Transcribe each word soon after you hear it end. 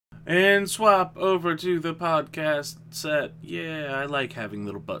And swap over to the podcast set. Yeah, I like having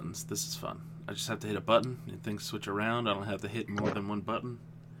little buttons. This is fun. I just have to hit a button and things switch around. I don't have to hit more than one button.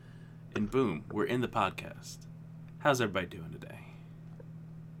 And boom, we're in the podcast. How's everybody doing today?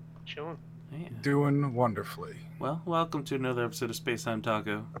 Chilling. Yeah. Doing wonderfully. Well, welcome to another episode of Space Time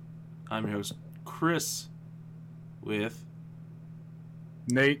Taco. I'm your host, Chris, with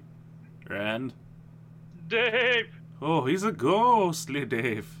Nate. and Dave! oh, he's a ghostly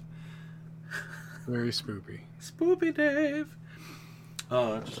Dave. Very spoopy. Spoopy Dave.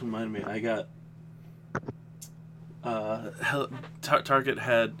 Oh, that just reminded me. I got Target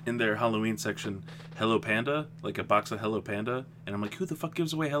had in their Halloween section Hello Panda, like a box of Hello Panda, and I'm like, who the fuck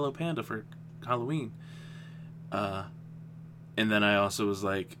gives away Hello Panda for Halloween? And then I also was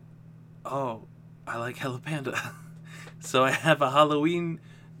like, oh, I like Hello Panda. So I have a Halloween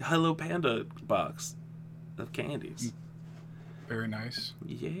Hello Panda box of candies. Very nice.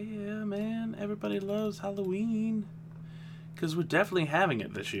 Yeah, man. Everybody loves Halloween. Because we're definitely having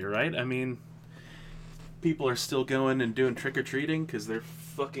it this year, right? I mean, people are still going and doing trick-or-treating because they're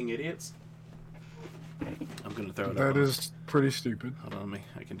fucking idiots. I'm going to throw it That out. is pretty stupid. Hold on,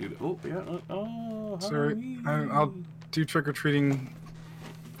 I can do that. Oh, yeah. Oh, Sorry. Halloween. I'll do trick-or-treating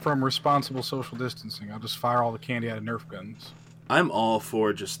from responsible social distancing. I'll just fire all the candy out of Nerf guns. I'm all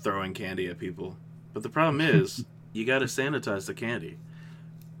for just throwing candy at people. But the problem is, you got to sanitize the candy.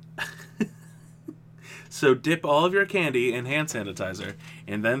 So dip all of your candy in hand sanitizer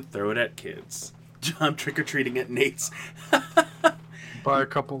and then throw it at kids. I'm trick-or-treating at Nate's. Buy a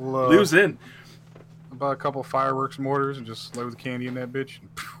couple Lose in. buy a couple fireworks mortars and just load the candy in that bitch. And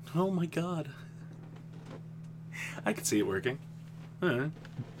Oh my god. I can see it working. Alright.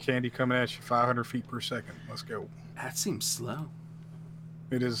 candy coming at you 500 feet per second. Let's go. That seems slow.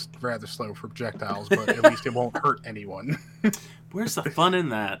 It is rather slow for projectiles, but at least it won't hurt anyone. Where's the fun in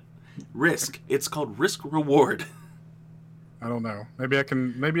that? Risk. It's called risk reward. I don't know. Maybe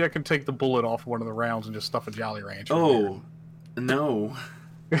I can take the bullet off one of the rounds and just stuff a Jolly Rancher. Oh, no.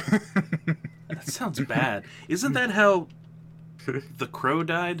 That sounds bad. Isn't that how the Crow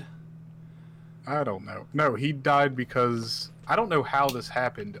died? I don't know. No, he died because I don't know how this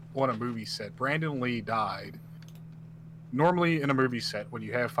happened on a movie set. Brandon Lee died. Normally in a movie set, when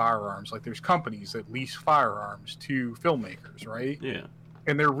you have firearms, like there's companies that lease firearms to filmmakers, right? Yeah.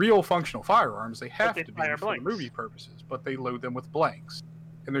 And they're real functional firearms. They have they to be fire for blanks. movie purposes, but they load them with blanks.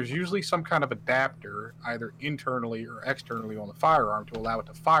 And there's usually some kind of adapter, either internally or externally on the firearm, to allow it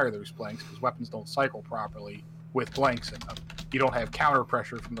to fire those blanks, because weapons don't cycle properly with blanks in them. You don't have counter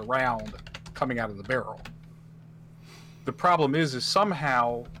pressure from the round coming out of the barrel. The problem is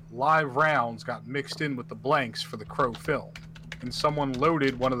somehow live rounds got mixed in with the blanks for the Crow film. And someone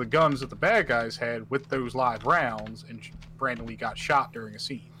loaded one of the guns that the bad guys had with those live rounds, and Brandon Lee got shot during a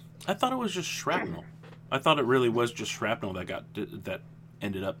scene. I thought it was just shrapnel. I thought it really was just shrapnel that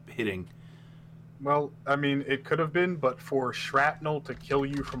ended up hitting. Well, I mean, it could have been, but for shrapnel to kill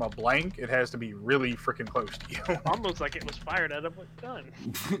you from a blank, it has to be really freaking close to you. Almost like it was fired out of a gun.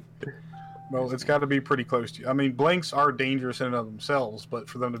 Well, it's got to be pretty close to you. I mean, blanks are dangerous in and of themselves, but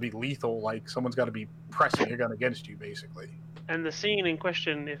for them to be lethal, like, someone's got to be pressing your gun against you, basically. And the scene in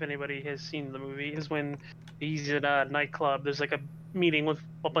question, if anybody has seen the movie, is when he's at a nightclub. There's like a meeting with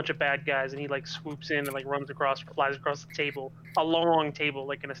a bunch of bad guys, and he like swoops in and like runs across, flies across the table, a long table,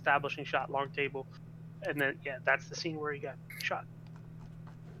 like an establishing shot, long table. And then, yeah, that's the scene where he got shot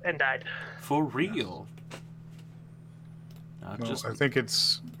and died. For real. Well, I think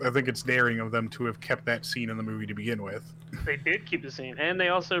it's daring of them to have kept that scene in the movie to begin with. They did keep the scene, and they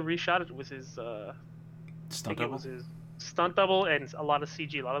also reshot it with his Stunt it double? was his stunt double and a lot of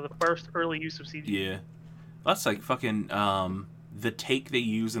CG, a lot of the first early use of CG. Yeah. That's like fucking the take they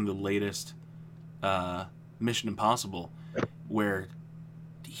use in the latest Mission Impossible, where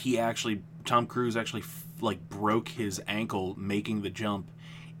Tom Cruise actually broke his ankle making the jump,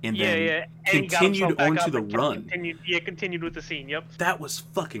 and then And he got himself continued back onto up the and run. Continued with the scene. Yep. That was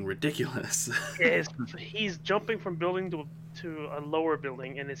fucking ridiculous. He's jumping from building to a lower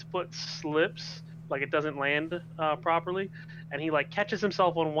building, and his foot slips, like it doesn't land properly, and he like catches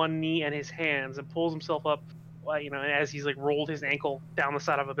himself on one knee and his hands and pulls himself up, as he's like rolled his ankle down the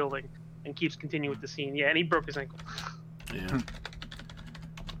side of a building and keeps continuing with the scene. Yeah, and he broke his ankle. Yeah.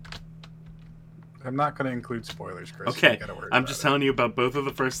 I'm not going to include spoilers, Chris. Okay, You gotta worry I'm about just it. telling you about both of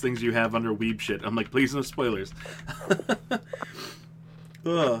the first things you have under weeb shit. I'm like, please no spoilers.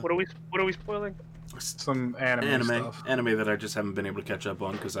 Ugh. What are we spoiling? Some anime stuff. Anime that I just haven't been able to catch up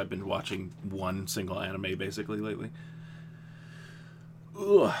on because I've been watching one single anime basically lately.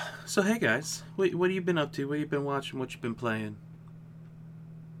 Ugh. So hey guys, what have you been up to? What have you been watching? What you been playing?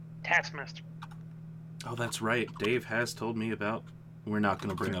 Taskmaster. Oh, that's right. Dave has told me about. We're not going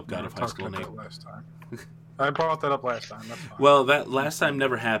to bring up God of High School, Nate. Last time. I brought that up last time. That's fine. Well, that last time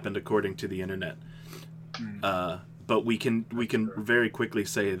never happened, according to the internet. But we can very quickly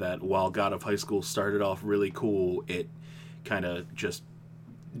say that while God of High School started off really cool, it kind of just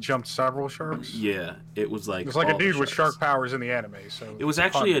jumped several sharks. Yeah, it was like a dude with shark powers in the anime. So it was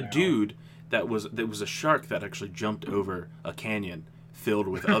actually a dude that was a shark that actually jumped over a canyon filled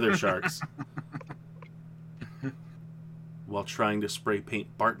with other sharks while trying to spray paint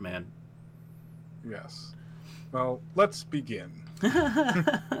Bartman. Yes. Well, let's begin.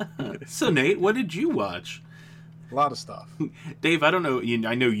 So, Nate, what did you watch? A lot of stuff. Dave, I don't know.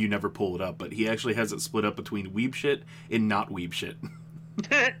 I know you never pull it up, but he actually has it split up between weeb shit and not weeb shit.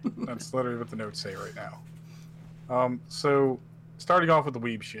 That's literally what the notes say right now. So, starting off with the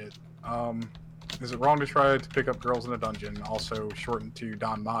weeb shit. Is it wrong to try to pick up girls in a dungeon, also shortened to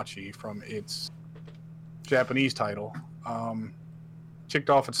Danmachi from its Japanese title? Kicked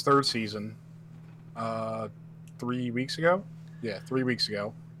off its third season 3 weeks ago. Yeah, 3 weeks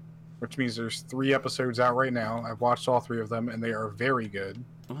ago. Which means there's 3 episodes out right now. I've watched all 3 of them, and they are very good.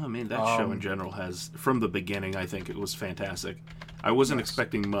 Well, I mean, that show in general has, from the beginning, I think it was fantastic. I wasn't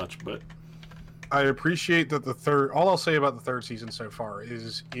expecting much, but... I appreciate that all I'll say about the 3rd season so far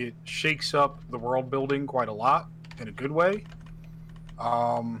is it shakes up the world building quite a lot, in a good way.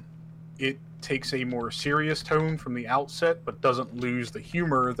 It takes a more serious tone from the outset, but doesn't lose the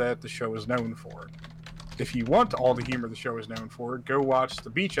humor that the show is known for. If you want all the humor the show is known for, go watch the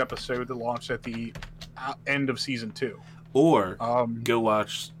beach episode that launched at the end of season 2. Or go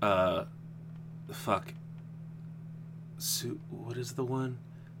watch what is the one?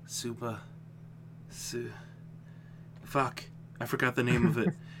 I forgot the name of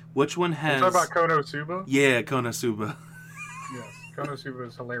it. Which one has... You're talking about Konosuba? Yeah, Konosuba. Yes, Konosuba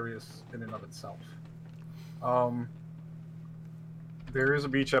is hilarious in and of itself. There is a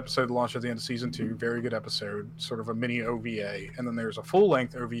beach episode launched at the end of season 2. Very good episode. Sort of a mini OVA. And then there's a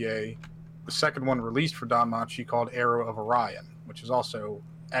full-length OVA, the second one released for Danmachi, called Arrow of Orion, which is also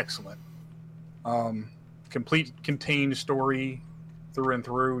excellent. Complete contained story through and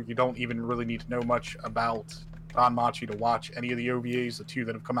through. You don't even really need to know much about Danmachi to watch any of the OVAs, the 2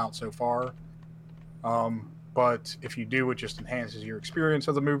 that have come out so far. But if you do, it just enhances your experience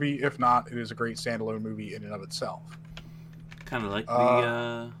of the movie. If not, it is a great standalone movie in and of itself. Kind of like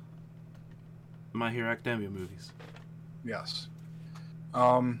the My Hero Academia movies. Yes.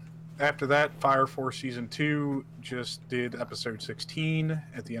 After that, Fire Force Season 2 just did episode 16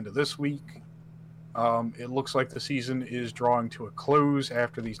 at the end of this week. It looks like the season is drawing to a close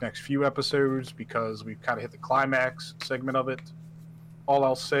after these next few episodes because we've kind of hit the climax segment of it. All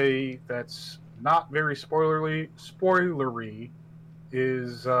I'll say that's not very spoilery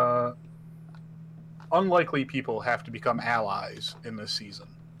is unlikely people have to become allies in this season.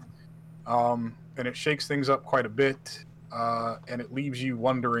 And it shakes things up quite a bit, and it leaves you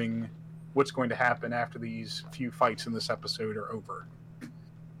wondering what's going to happen after these few fights in this episode are over.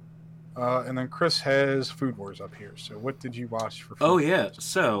 And then Chris has Food Wars up here. So what did you watch for Food Wars? Yeah.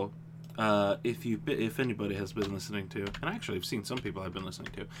 So if anybody has been listening to, and actually I've seen some people I've been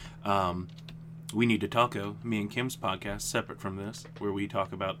listening to, We Need to Taco, me and Kim's podcast, separate from this, where we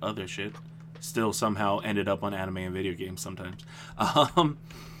talk about other shit, still somehow ended up on anime and video games sometimes.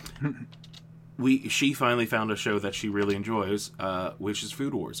 She finally found a show that she really enjoys, which is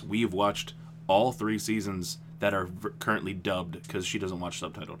Food Wars. We have watched all 3 seasons that are currently dubbed because she doesn't watch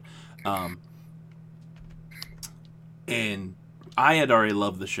subtitled. And I had already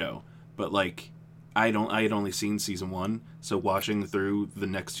loved the show, but like I had only seen season 1, so watching through the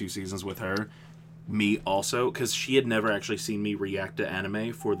next 2 seasons with her, me also, because she had never actually seen me react to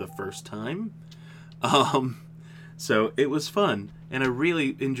anime for the first time. So it was fun, and I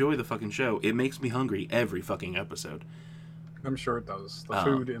really enjoy the fucking show. It makes me hungry every fucking episode. I'm sure it does. The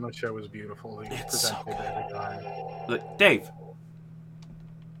food in the show is beautiful. It's so good. Every time. Look, Dave.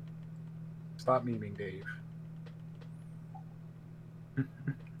 Stop memeing, Dave. I'm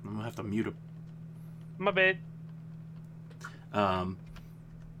gonna have to mute him. My bad. But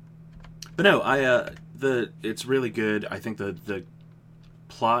no, it's really good. I think the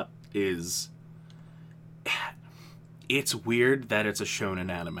plot is... It's weird that it's a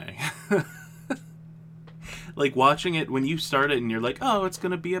shonen anime. Like, watching it, when you start it and you're like, oh, it's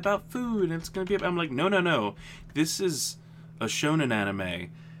going to be about food, and it's going to be about... I'm like, no. This is a shonen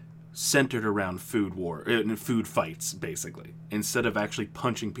anime centered around food fights, basically. Instead of actually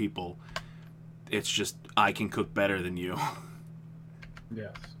punching people, it's just, I can cook better than you.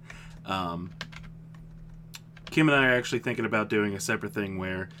 Yes. Kim and I are actually thinking about doing a separate thing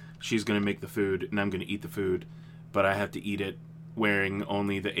where she's going to make the food and I'm going to eat the food, but I have to eat it wearing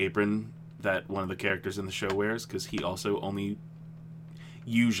only the apron that one of the characters in the show wears, because he also only,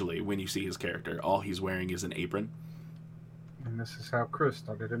 usually when you see his character, all he's wearing is an apron. And this is how Chris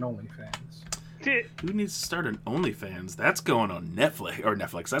started an OnlyFans. Who needs to start an OnlyFans? That's going on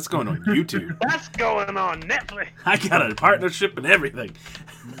Netflix. That's going on YouTube. That's going on Netflix. I got a partnership and everything.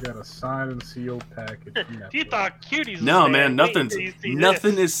 You got a signed and sealed package from Netflix. You thought cuties. No, was man, there. Wait till you see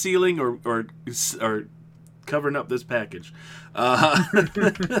nothing this. is sealing or covering up this package.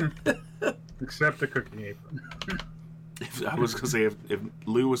 Except the cooking apron. I was gonna say if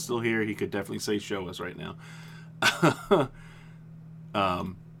Lou was still here, he could definitely say show us right now.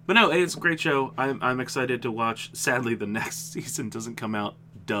 But no, it's a great show. I'm excited to watch. Sadly, the next season doesn't come out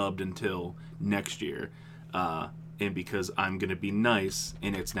dubbed until next year. And because I'm going to be nice,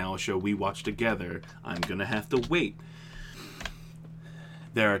 and it's now a show we watch together, I'm going to have to wait.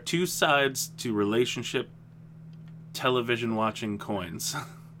 There are two sides to relationship television watching coins.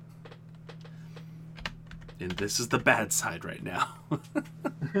 And this is the bad side right now.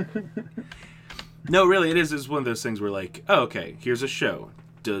 No, really, it is. It's one of those things where, like, oh, okay, here's a show.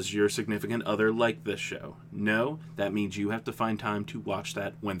 Does your significant other like this show? No, that means you have to find time to watch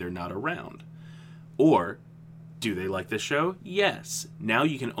that when they're not around. Or, do they like this show? Yes. Now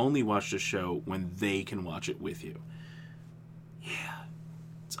you can only watch the show when they can watch it with you. Yeah.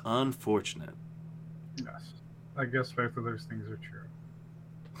 It's unfortunate. Yes. I guess both of those things are true.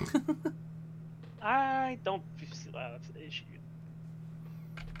 I don't see that's an issue.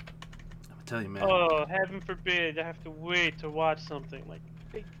 I'm gonna tell you, man. Oh, heaven forbid I have to wait to watch something like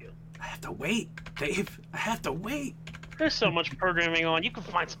big deal. I have to wait, Dave. I have to wait. There's so much programming on. You can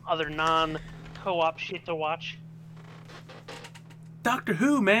find some other non-co-op shit to watch. Doctor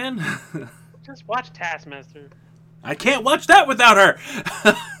Who, man. Just watch Taskmaster. I can't watch that without her.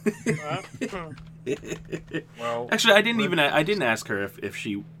 Well, Actually, I didn't ask her if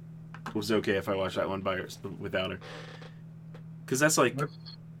she was okay if I watched that one without her. Because that's like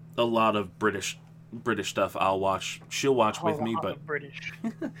a lot of British stuff I'll watch. She'll watch with me, but British.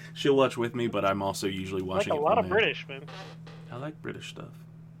 she'll watch with me, but I'm also usually Like watching a it lot with of me. British, man. I like British stuff.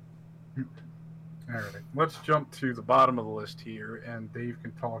 all right. Let's jump to the bottom of the list here, and Dave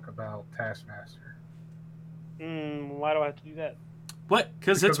can talk about Taskmaster. Why do I have to do that? What?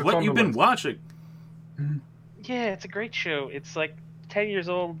 Because Because it's it's what on you've the been list. watching. Yeah, it's a great show. It's like 10 years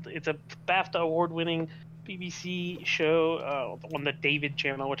old. It's a BAFTA award-winning BBC show on the David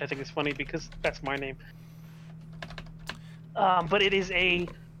channel, which I think is funny because that's my name. But it is a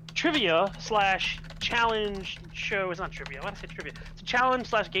trivia / challenge show. It's not trivia. Why did I say trivia? It's a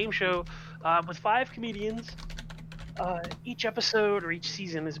challenge / game show with 5 comedians. Each episode or each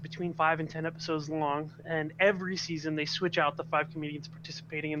season is between 5 and 10 episodes long, and every season they switch out the 5 comedians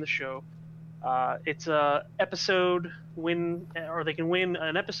participating in the show. It's a episode win, or they can win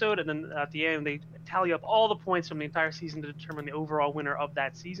an episode, and then at the end they tally up all the points from the entire season to determine the overall winner of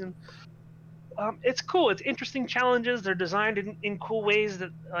that season. It's cool. It's interesting challenges. They're designed in cool ways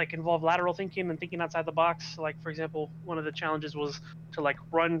that like involve lateral thinking and thinking outside the box. Like, for example, one of the challenges was to like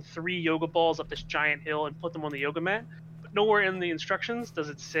run 3 yoga balls up this giant hill and put them on the yoga mat. But nowhere in the instructions does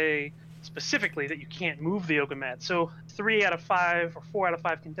it say specifically that you can't move the yoga mat. So 3 out of 5 or 4 out of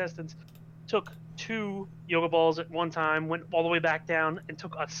 5 contestants took 2 yoga balls at one time, went all the way back down, and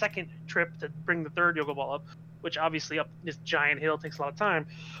took a second trip to bring the 3rd yoga ball up, which obviously up this giant hill takes a lot of time.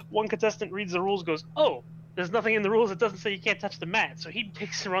 One contestant reads the rules, goes, oh, there's nothing in the rules that doesn't say you can't touch the mat. So he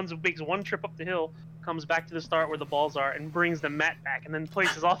makes 1 trip up the hill, comes back to the start where the balls are, and brings the mat back, and then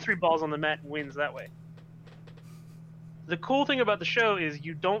places all 3 balls on the mat and wins that way. The cool thing about the show is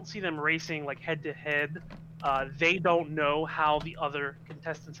you don't see them racing like head to head. They don't know how the other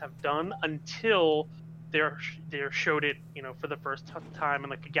contestants have done until they're showed it, for the first time in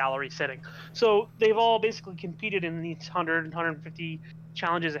like a gallery setting. So they've all basically competed in these 100 and 150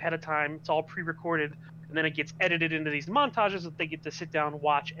 challenges ahead of time. It's all pre-recorded, and then it gets edited into these montages that they get to sit down,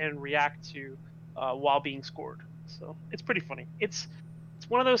 watch, and react to while being scored. So it's pretty funny. It's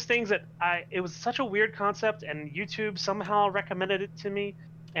one of those things that it was such a weird concept, and YouTube somehow recommended it to me.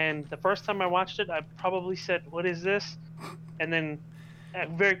 And the first time I watched it, I probably said, "What is this?" And then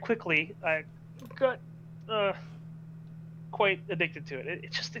very quickly, I got quite addicted to it.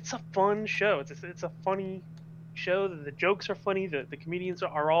 It's a fun show. It's a funny show. The jokes are funny. The comedians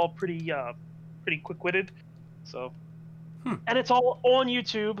are all pretty quick-witted. So, and it's all on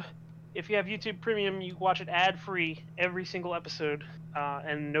YouTube. If you have YouTube Premium, you watch it ad-free every single episode,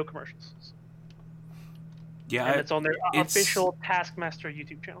 and no commercials. Yeah, and it's on their it's- official Taskmaster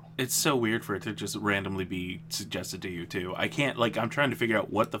YouTube channel. It's so weird for it to just randomly be suggested to you, too. I can't, like, I'm trying to figure out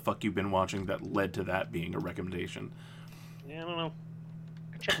what the fuck you've been watching that led to that being a recommendation. Yeah, I don't know.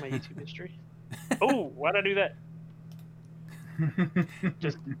 Check my YouTube history. Oh, why'd I do that?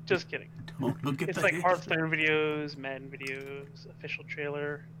 Just kidding. Don't look at It's the like history. Hearthstone videos, Madden videos, official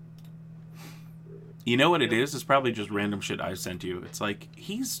trailer. You know what it is? It's probably just random shit I sent you. It's like,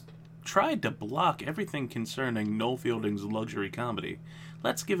 he's tried to block everything concerning Noel Fielding's luxury comedy.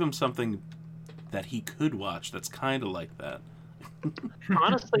 Let's give him something that he could watch that's kind of like that.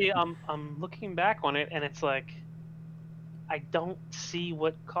 Honestly, I'm looking back on it, and it's like I don't see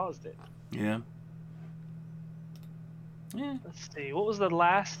what caused it. Yeah. Yeah. Let's see. What was the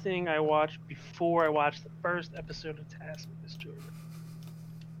last thing I watched before I watched the first episode of Taskmaster?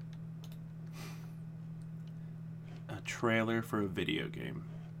 A trailer for a video game.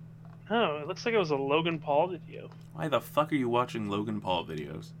 Oh, it looks like it was a Logan Paul video. Why the fuck are you watching Logan Paul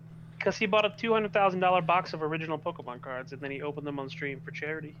videos? Because he bought a $200,000 box of original Pokemon cards, and then he opened them on stream for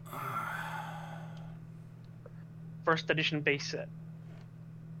charity. First edition base set.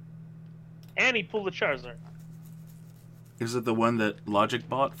 And he pulled the Charizard. Is it the one that Logic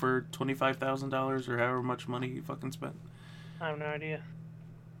bought for $25,000 or however much money he fucking spent? I have no idea.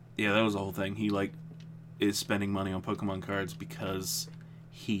 Yeah, that was the whole thing. He, like, is spending money on Pokemon cards because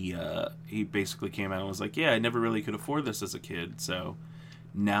he basically came out and was like, yeah, I never really could afford this as a kid, so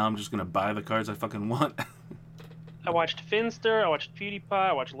now I'm just gonna buy the cards I fucking want. I watched Finster, I watched PewDiePie,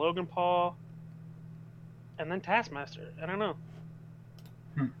 I watched Logan Paul, and then Taskmaster. I don't know.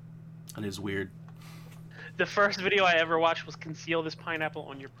 That is weird. The first video I ever watched was Conceal This Pineapple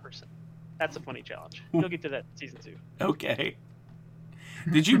on Your Person. That's a funny challenge. You'll get to that in season 2. Okay.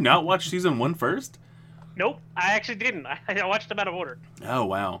 Did you not watch season 1 first? Nope, I actually didn't. I watched them out of order. Oh,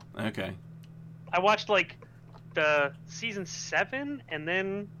 wow. Okay. I watched like the season 7 and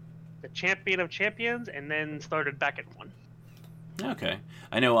then the Champion of Champions and then started back at 1. Okay.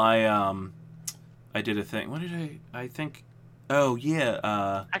 I know I did a thing. What did I think? Oh,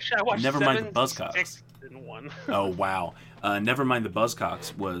 yeah. Actually, I watched Nevermind 7, the Buzzcocks. 6, and 1. Oh, wow. Nevermind the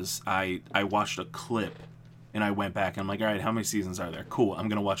Buzzcocks was, I watched a clip and I went back and I'm like, all right, how many seasons are there? Cool, I'm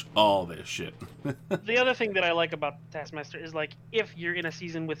going to watch all this shit. The other thing that I like about Taskmaster is like if you're in a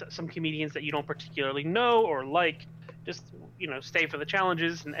season with some comedians that you don't particularly know or like, just stay for the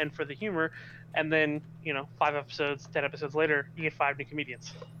challenges and for the humor, and then 5 episodes, 10 episodes later, you get 5 new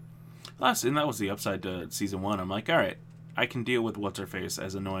comedians. And that was the upside to season 1. I'm like, all right, I can deal with what's her face,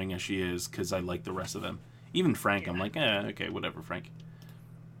 as annoying as she is, because I like the rest of them. Even Frank, I'm like, okay, whatever, Frank.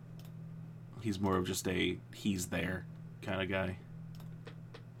 He's more of just a he's there kind of guy.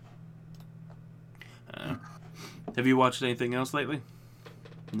 Have you watched anything else lately?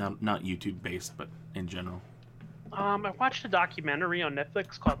 Not YouTube based, but in general. I watched a documentary on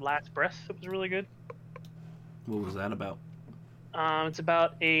Netflix called Last Breath. It was really good. What was that about? It's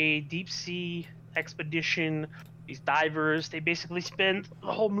about a deep sea expedition. These divers, they basically spend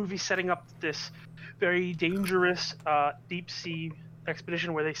the whole movie setting up this very dangerous deep sea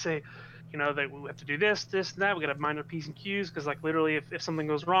expedition where they say, that we have to do this, and that. We got to mind our P's and Q's because, like, literally, if something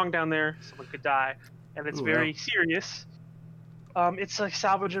goes wrong down there, someone could die, and it's very serious. It's like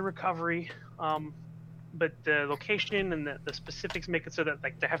salvage and recovery, but the location and the specifics make it so that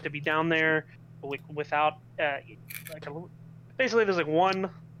like they have to be down there without basically there's like one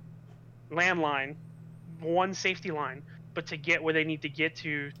landline, one safety line, but to get where they need to get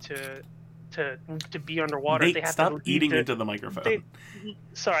to be underwater, Nate, they have stop to eating into the microphone. they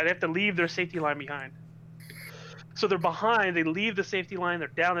have to leave their safety line behind. So they're behind, they leave the safety line, they're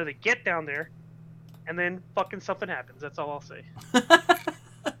down there, they get down there, and then fucking something happens. That's all I'll say.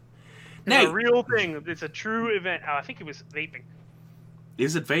 It's a real thing. It's a true event. Oh, I think it was vaping.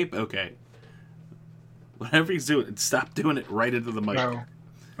 Is it vape? Okay. Whatever he's doing, stop doing it right into the mic. No,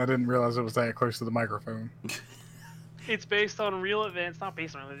 I didn't realize it was that close to the microphone. It's based on real events. Not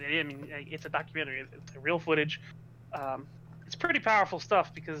based on it. I mean, it's a documentary. It's real footage. It's pretty powerful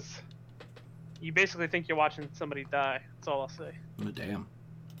stuff because you basically think you're watching somebody die. That's all I'll say. Oh, damn.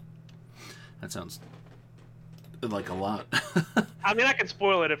 That sounds like a lot. I mean, I can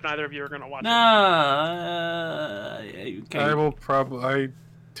spoil it if neither of you are going to watch it. Yeah, you can. I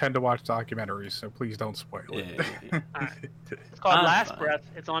tend to watch documentaries, so please don't spoil it. Yeah. All right. It's called Last fine. Breath.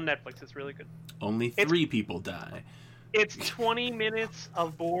 It's on Netflix. It's really good. Only 3 people die. It's 20 minutes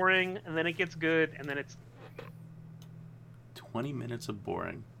of boring, and then it gets good, and then it's 20 minutes of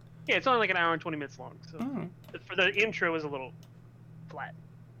boring. yeah, it's only like an hour and 20 minutes long. So Oh. for the intro is a little flat.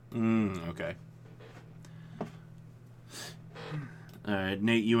 Okay. All right,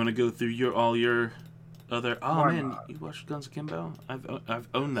 Nate, you want to go through all your Oh Why man, not? you watched Guns Akimbo? I've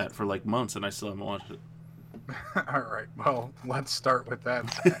owned that for like months and I still haven't watched it. All right, well, let's start with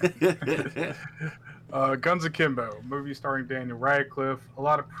that. Guns Akimbo, movie starring Daniel Radcliffe. A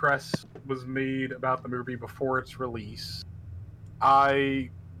lot of press was made about the movie before its release. I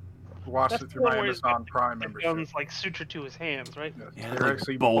watched That's it the through one my where he's got Amazon Prime the membership. guns like sutured to his hands, right? Yes, Yeah, they're like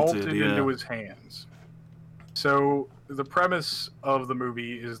actually bolted, bolted yeah. into his hands. So the premise of the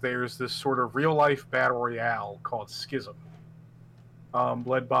movie is there's this sort of real life battle royale called Schism,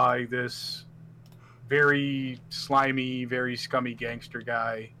 led by this very slimy, very scummy gangster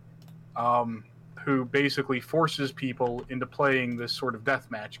guy, who basically forces people into playing this sort of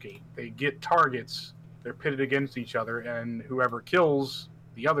deathmatch game. They get targets, they're pitted against each other, and whoever kills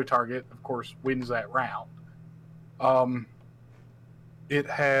the other target, of course, wins that round. It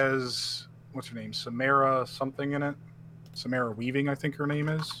has, what's her name, Samara something in it. Samara Weaving, I think her name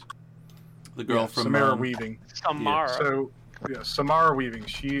is. The girl Yeah, from Samara Weaving. Samara. So, yeah, Samara Weaving.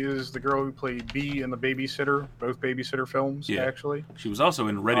 She is the girl who played Bee in The Babysitter, both Babysitter films, Yeah. actually. She was also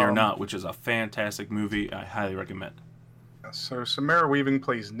in Ready or Um, Not, which is a fantastic movie. I highly recommend. So Samara Weaving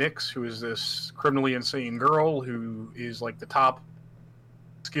plays Nyx, who is this criminally insane girl who is like the top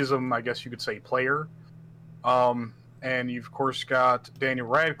Schism, I guess you could say, player. And you've of course got Daniel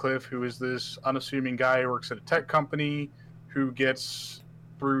Radcliffe, who is this unassuming guy who works at a tech company, who gets,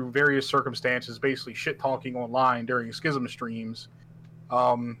 through various circumstances, basically shit talking online during Schism streams,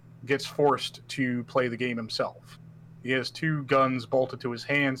 gets forced to play the game himself. He has 2 guns bolted to his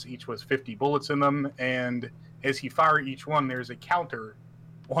hands, each with 50 bullets in them, and as he fires each one, there's a counter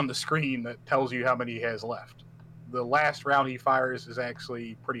on the screen that tells you how many he has left. The last round he fires is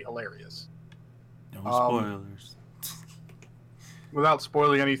actually pretty hilarious. No spoilers. Without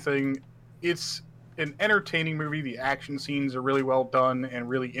spoiling anything, it's an entertaining movie. The action scenes are really well done and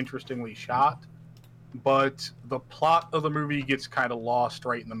really interestingly shot, but the plot of the movie gets kind of lost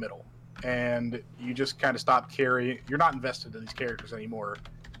right in the middle, and you just kind of stop caring. You're not invested in these characters anymore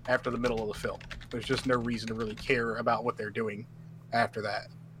after the middle of the film. There's just no reason to really care about what they're doing after that.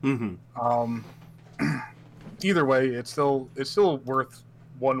 Mm-hmm. Either way, it's still worth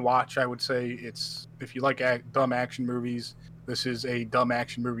one watch. I would say it's, if you like dumb action movies, this is a dumb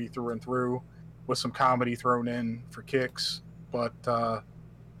action movie through and through, with some comedy thrown in for kicks, but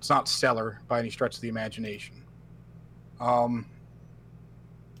it's not stellar by any stretch of the imagination.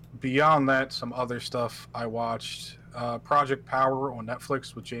 Beyond that, some other stuff I watched. Project Power on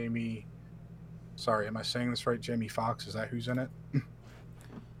Netflix with Jamie. Sorry, am I saying this right? Jamie Foxx, is that who's in it?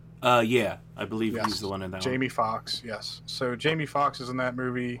 Yeah, I believe Yes. he's the one in that Jamie Foxx, yes. So Jamie Foxx is in that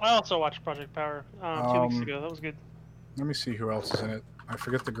movie. I also watched Project Power 2 weeks ago. That was good. Let me see who else is in it. I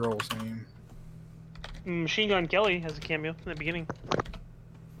forget the girl's name. Machine Gun Kelly has a cameo in the beginning.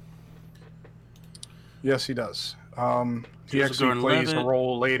 Yes, he does. He Joseph actually plays a Gordon-Levitt.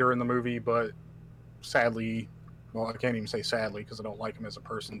 role later in the movie, but sadly, well, I can't even say sadly because I don't like him as a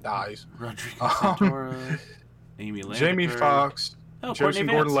person, dies. one. Rodrigo Santoro, Amy Lannister. Jamie Foxx, Oh, Joseph Courtney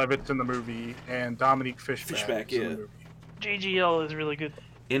Vance. Gordon-Levitt's in the movie, and Dominique Fishback, Fishback, is in yeah. the movie. JGL is really good.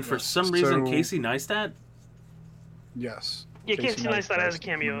 And for Yes, some reason, so- Casey Neistat? Yes. Yeah, Casey Neistat has a Neistat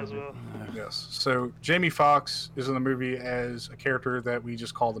cameo in as the well. movie. Yes. So Jamie Foxx is in the movie as a character that we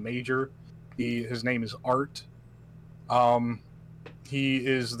just call the Major. His name is Art. He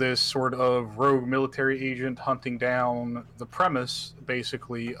is this sort of rogue military agent hunting down the premise,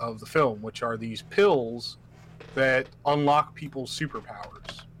 basically, of the film, which are these pills that unlock people's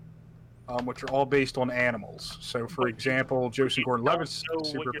superpowers, which are all based on animals. So, for example, Joseph Gordon-Levitt's You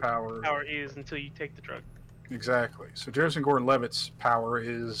don't know what your superpower... Power is until you take the drug. Exactly. So Joseph Gordon-Levitt's power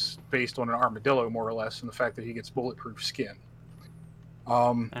is based on an armadillo, more or less, and the fact that he gets bulletproof skin.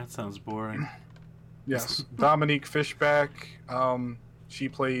 That sounds boring. Yes. Dominique Fishback, she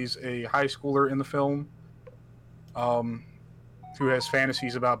plays a high schooler in the film, who has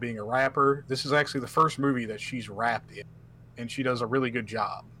fantasies about being a rapper. This is actually the first movie that she's rapped in, and she does a really good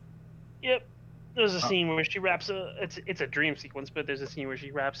job. Yep. There's a scene where she raps it's a dream sequence, but there's a scene where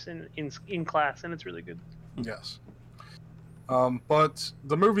she raps in class, and it's really good. Yes. But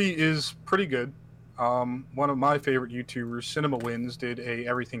the movie is pretty good. One of my favorite YouTubers, Cinema Wins, did a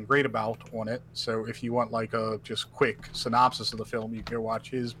Everything Great About on it. So if you want like a just quick synopsis of the film, you can go watch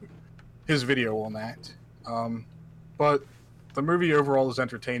his video on that. But the movie overall is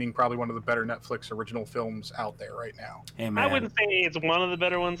entertaining. Probably one of the better Netflix original films out there right now. Hey, man. I wouldn't say it's one of the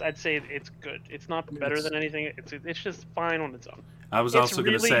better ones. I'd say it's good. It's not better It's- than anything. It's just fine on its own. I was It's also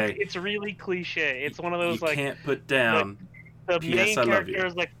going to really- say, it's really cliche. It's one of those you like can't put down... The P.S. main I love character you.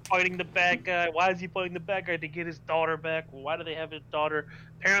 is like fighting the bad guy. Why is he fighting the bad guy? To get his daughter back. Why do they have his daughter?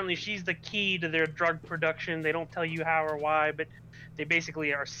 Apparently, she's the key to their drug production. They don't tell you how or why, but they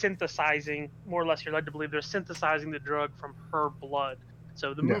basically are synthesizing, more or less, you're led to believe they're synthesizing the drug from her blood.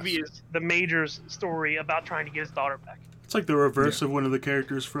 So the movie Yes. is the Major's story about trying to get his daughter back. It's like the reverse of one of the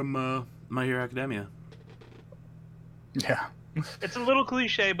characters from My Hero Academia. Yeah. It's a little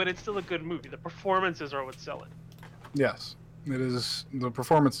cliche, but it's still a good movie. The performances are what sell it. Yes. It is. The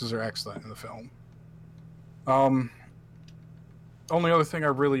performances are excellent in the film. Only other thing I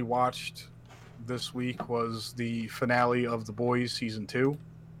really watched this week was the finale of The Boys season 2.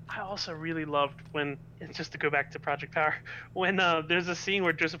 I also really loved when, just to go back to Project Power, when there's a scene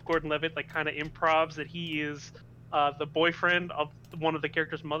where Joseph Gordon-Levitt like kind of improvs that he is the boyfriend of one of the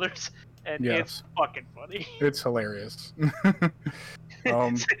characters' mothers, and Yes. it's fucking funny. It's hilarious.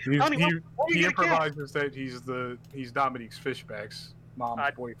 Honey, he what are you gonna improvises that he's Dominique's Fishback's mom's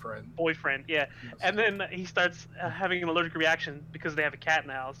boyfriend. Boyfriend, yeah. Yes. And then he starts having an allergic reaction because they have a cat in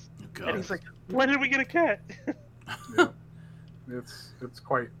the house, God. and he's like, "When did we get a cat?" Yeah. It's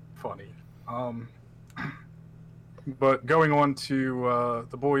quite funny. But going on to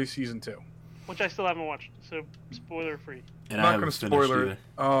The Boys season 2. Which I still haven't watched, so spoiler free. And I'm I not going haven't to finished spoil either.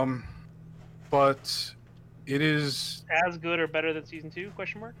 it. But it is. As good or better than season 2?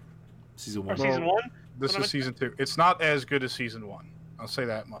 Question mark. Season Or 1. season 1? This What is season 2. It's not as good as season 1. I'll say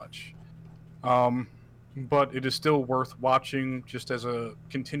that much. But it is still worth watching just as a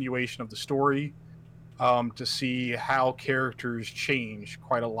continuation of the story, to see how characters change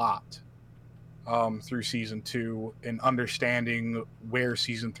quite a lot through season 2 and understanding where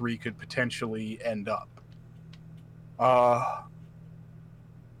season 3 could potentially end up.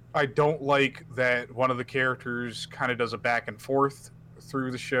 I don't like that one of the characters kind of does a back and forth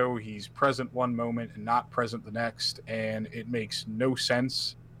through the show. He's present one moment and not present the next, and it makes no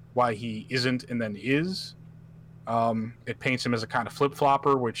sense why he isn't and then is. It paints him as a kind of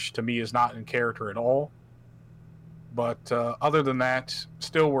flip-flopper, which to me is not in character at all. But other than that,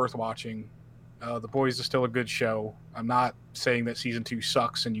 still worth watching. The Boys is still a good show. I'm not saying that season 2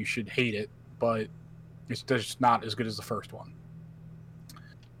 sucks and you should hate it, but it's just not as good as the first one.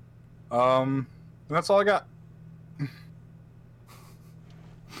 And that's all I got.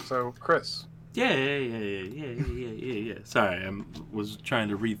 So, Chris. Yeah. Sorry, I was trying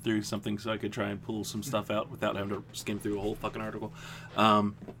to read through something so I could try and pull some stuff out without having to skim through a whole fucking article.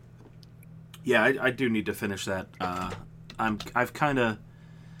 Yeah, I do need to finish that. I've kind of...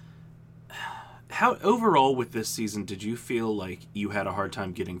 How, overall with this season, did you feel like you had a hard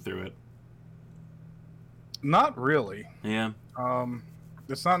time getting through it? Not really. Yeah.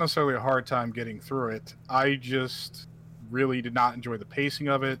 It's not necessarily a hard time getting through it. I just really did not enjoy the pacing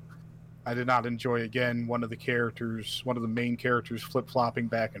of it. I did not enjoy, again, one of the main characters flip-flopping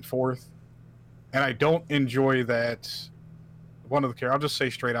back and forth. And I don't enjoy that one of the characters, I'll just say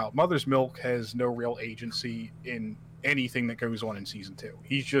straight out, Mother's Milk has no real agency in anything that goes on in season 2.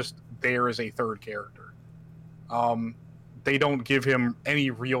 He's just there as a third character. They don't give him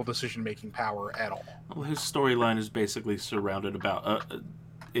any real decision-making power at all. Well, his storyline is basically surrounded about...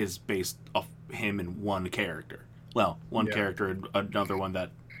 is based off him and one character. Well, one character and another one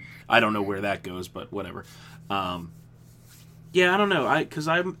that... I don't know where that goes, but whatever. Yeah, I don't know. I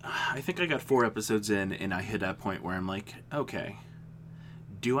think I got 4 episodes in, and I hit that point where I'm like, okay,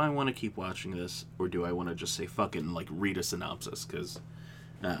 do I want to keep watching this, or do I want to just say fuck it and like read a synopsis? Because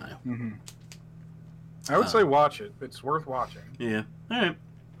I don't know. Mm-hmm. I would say watch it. It's worth watching. Yeah. All right.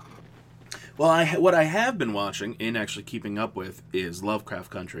 Well, what I have been watching and actually keeping up with is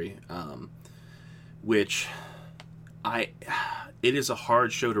Lovecraft Country, which it is a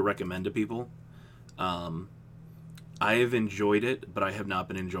hard show to recommend to people. I have enjoyed it, but I have not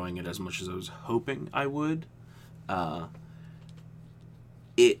been enjoying it as much as I was hoping I would.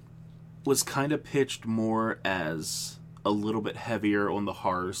 It was kind of pitched more as a little bit heavier on the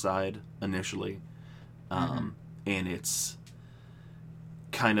horror side initially. And it's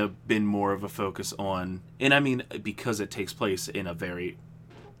kind of been more of a focus on, and I mean, because it takes place in a very,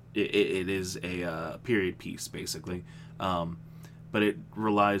 it is a period piece, basically. But it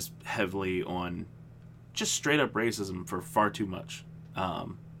relies heavily on just straight up racism for far too much.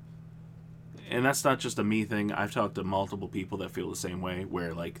 And that's not just a me thing. I've talked to multiple people that feel the same way,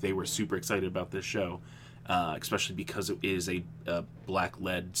 where like they were super excited about this show, especially because it is a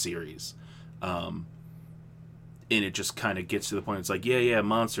black-led series. And it just kind of gets to the point, it's like, yeah,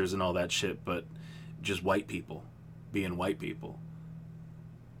 monsters and all that shit, but just white people being white people.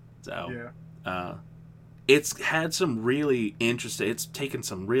 So, it's had some really interesting, it's taken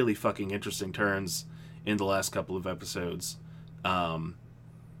some really fucking interesting turns in the last couple of episodes.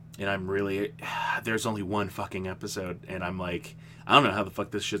 And I'm really, there's only one fucking episode, and I'm like, I don't know how the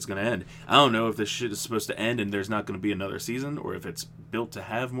fuck this shit's gonna end. I don't know if this shit is supposed to end and there's not gonna be another season, or if it's built to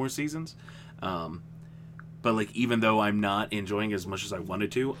have more seasons. But like, even though I'm not enjoying it as much as I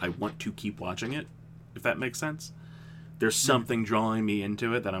wanted to, I want to keep watching it, if that makes sense. There's something drawing me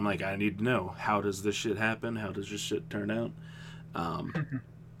into it that I'm like, I need to know, how does this shit happen? How does this shit turn out?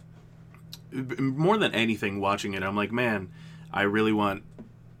 More than anything, watching it, I'm like, man, I really want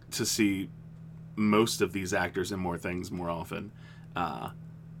to see most of these actors in more things more often. And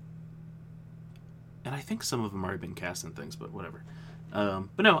I think some of them already been cast in things, but whatever.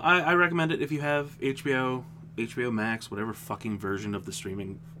 But no, I recommend it if you have HBO Max, whatever fucking version of the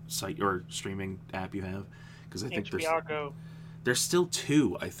streaming site or streaming app you have. Because I think HBO Go. There's still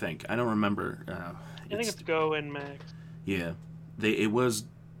two, I think. I don't remember. I think it's Go and Max. Yeah. It was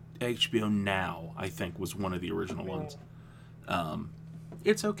HBO Now, I think, was one of the original ones.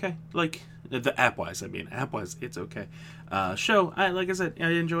 It's okay. Like, the app-wise, I mean. App-wise, it's okay. Show, like I said,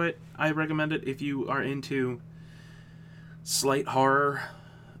 I enjoy it. I recommend it if you are into slight horror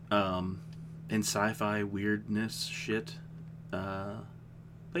and sci-fi weirdness shit. But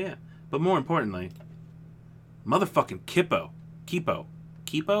yeah. But more importantly, motherfucking Kipo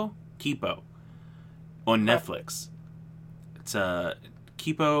on Netflix. It's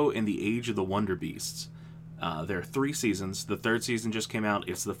Kipo and the Age of the Wonder Beasts. There are 3 seasons. The 3rd season just came out.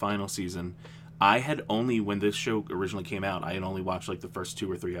 It's the final season. I had only, when this show originally came out, I had only watched like the first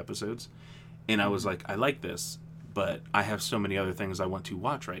 2 or 3 episodes, and I was like, I like this, but I have so many other things I want to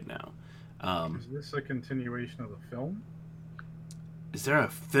watch right now. Is this a continuation of the film? Is there a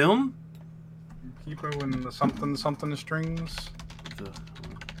film? Kipo and the something strings.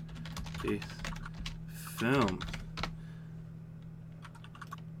 The film.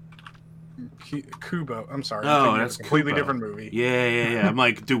 Kubo. I'm sorry. Oh, that's a completely Kubo. Different movie. Yeah. I'm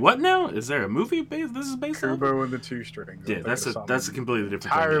like, do what now? Is there a movie based? This is based on Kubo and the 2 strings. Yeah, that's a completely different.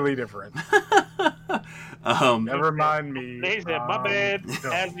 Entirely different. Never mind me. They said, my bad,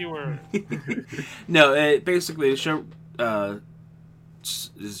 no. as you were. No, basically the show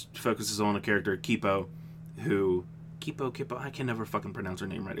focuses on a character, Kipo, who Kipo. I can never fucking pronounce her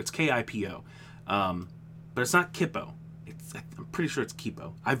name right. It's Kipo, but it's not Kippo. I'm pretty sure it's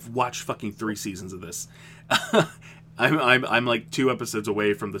Kipo. I've watched fucking 3 seasons of this. I'm like 2 episodes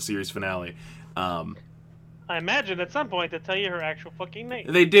away from the series finale. I imagine at some point they tell you her actual fucking name.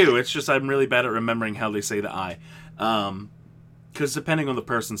 They do. It's just I'm really bad at remembering how they say the I. Because depending on the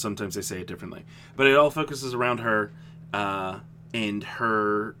person, sometimes they say it differently. But it all focuses around her and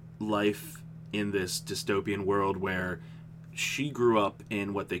her life in this dystopian world where she grew up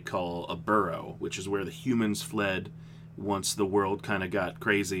in what they call a burrow, which is where the humans fled once the world kind of got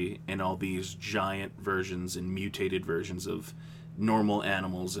crazy and all these giant versions and mutated versions of normal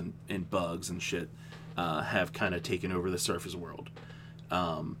animals and bugs and shit have kind of taken over the surface world.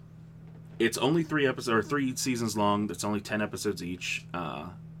 It's only 3 seasons long. It's only 10 episodes each.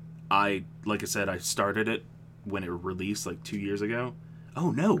 Like I said, I started it when it released like 2 years ago.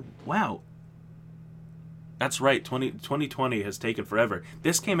 Oh no, wow. That's right, 2020 has taken forever.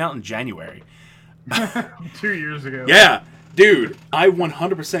 This came out in January. 2 years ago. Yeah, dude, I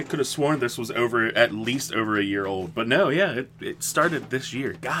 100% could have sworn this was at least over a year old. But no, yeah, it started this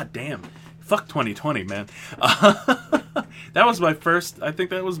year. God damn. Fuck 2020, man. That was my first, I think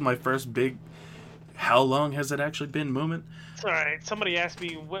that was my first big, how long has it actually been moment. It's alright. Somebody asked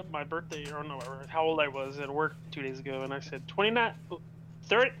me what my birthday, or no, or how old I was at work 2 days ago, and I said 29,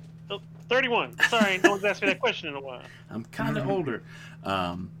 30, 31. Sorry, no one's asked me that question in a while. I'm kind of older.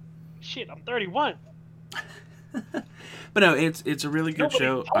 Shit, I'm 31. But no, it's a really good Nobody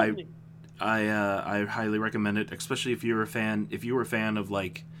show. told me. I highly recommend it, especially if you're a fan. If you were a fan of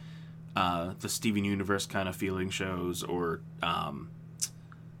like the Steven Universe kind of feeling shows, or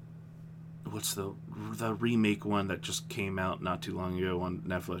what's the remake one that just came out not too long ago on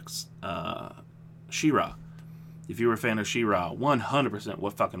Netflix? She-Ra. If you were a fan of She-Ra, 100%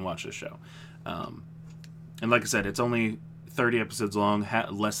 will fucking watch this show. And like I said, it's only 30 episodes long,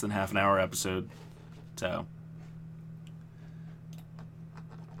 less than half an hour episode. So,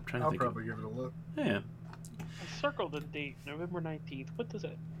 I'll probably give it a look. Yeah. I circled the date, November 19th. What does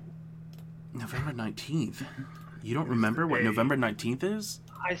that? November 19th. You don't remember what November 19th is?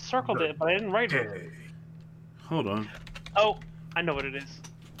 I circled it, but I didn't write it. Hold on. Oh, I know what it is.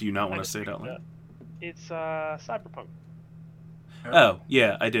 Do you not want to say it out loud? It's Cyberpunk. Oh,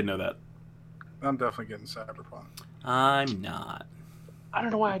 yeah, I did know that. I'm definitely getting Cyberpunk. I'm not. I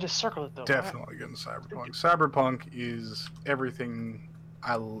don't know why I just circled it, though. Definitely getting Cyberpunk. Cyberpunk is everything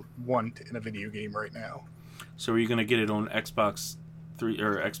I want in a video game right now. So are you going to get it on Xbox 3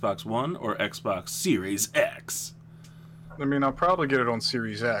 or Xbox One or Xbox Series X? I mean, I'll probably get it on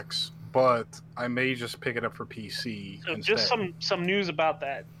Series X, but I may just pick it up for PC So instead. just some news about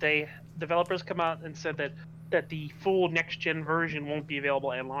that. Developers come out and said that the full next gen version won't be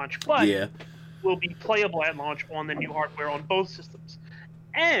available at launch, but Yeah. will be playable at launch on the new hardware on both systems.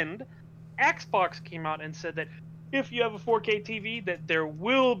 And Xbox came out and said that if you have a 4K TV, that there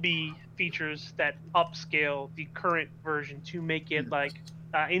will be features that upscale the current version to make it like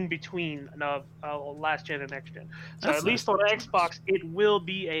in between of last gen and next gen. So That's at least nice. on Xbox, it will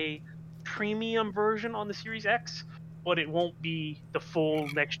be a premium version on the Series X, but it won't be the full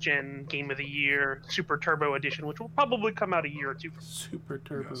next gen Game of the Year Super Turbo Edition, which will probably come out a year or two from now. Super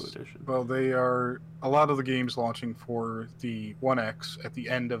Turbo Yes. Edition. Well, they are a lot of the games launching for the One X at the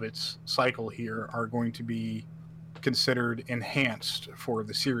end of its cycle here are going to be considered enhanced for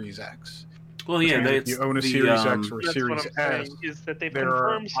the Series X. Well, yeah, Which means if you own a Series X or a That's Series what I'm S, saying, is that they've there are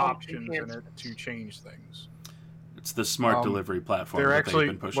confirmed some options in it enhancements. to change things. it's the smart delivery platform They're that actually,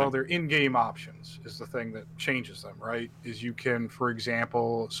 they've been pushing. well, they're in-game options is the thing that changes them, right? Is you can, for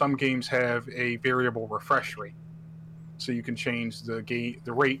example, some games have a variable refresh rate. So you can change the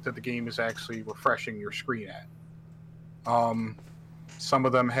rate that the game is actually refreshing your screen at. Some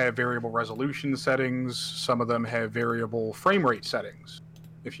of them have variable resolution settings. Some of them have variable frame rate settings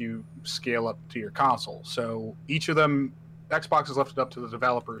if you scale up to your console. So each of them, Xbox has left it up to the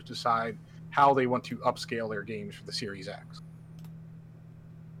developers to decide how they want to upscale their games for the Series X.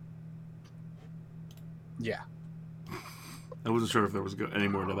 Yeah. I wasn't sure if there was any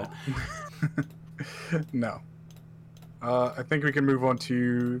more to that. No. I think we can move on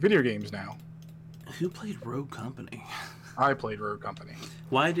to video games now. Who played Rogue Company? I played Rogue Company.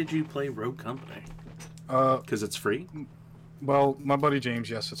 Why did you play Rogue Company? Uh, Because it's free? well, my buddy James,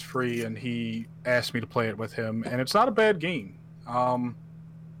 yes, it's free, and he asked me to play it with him, and it's not a bad game.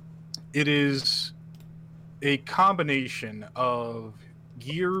 It is a combination of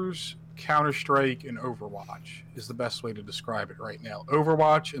Gears, Counter-Strike, and Overwatch is the best way to describe it right now.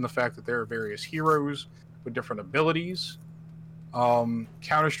 Overwatch in the fact that there are various heroes with different abilities.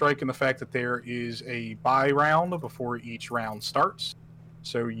 Counter-Strike in the fact that there is a buy round before each round starts.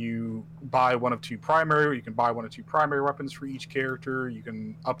 So you buy one of two primary, you can buy one of two primary weapons for each character, you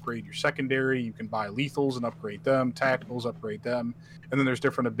can upgrade your secondary, you can buy lethals and upgrade them, tacticals, upgrade them, and then there's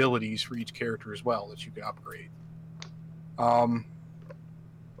different abilities for each character as well that you can upgrade.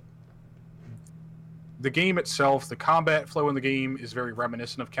 The game itself, the combat flow in the game is very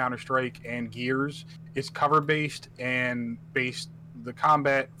reminiscent of Counter-Strike and Gears. It's cover-based and the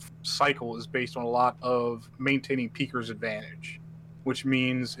combat cycle is based on a lot of maintaining peeker's advantage, which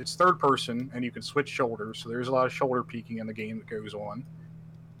means it's third person and you can switch shoulders. So there's a lot of shoulder peeking in the game that goes on.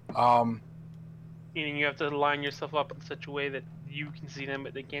 Meaning you have to line yourself up in such a way that you can see them,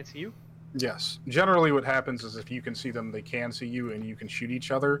 but they can't see you. Yes. Generally what happens is if you can see them, they can see you and you can shoot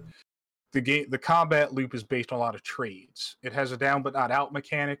each other. The combat loop is based on a lot of trades. It has a down but not out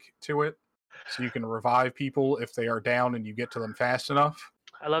mechanic to it. So you can revive people if they are down and you get to them fast enough.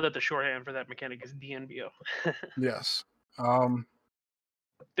 I love that the shorthand for that mechanic is DNBO. Yes.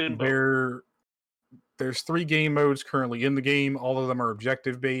 Dunbo. There's 3 game modes currently in the game. All of them are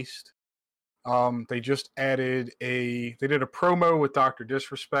objective based. They just they did a promo with Dr.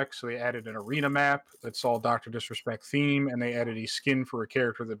 Disrespect, so they added an arena map that's all Dr. Disrespect theme, and they added a skin for a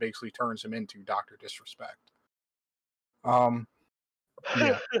character that basically turns him into Dr. Disrespect.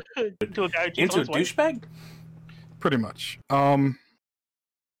 Yeah. To a guy who Into a owns one. douchebag? Pretty much.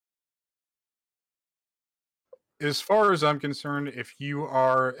 As far as I'm concerned, if you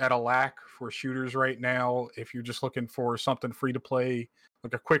are at a lack for shooters right now, if you're just looking for something free to play,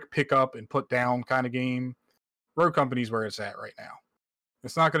 like a quick pick up and put down kind of game, Rogue Company's where it's at right now.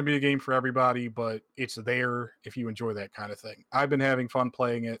 It's not going to be a game for everybody, but it's there if you enjoy that kind of thing. I've been having fun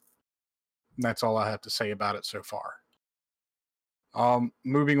playing it, and that's all I have to say about it so far.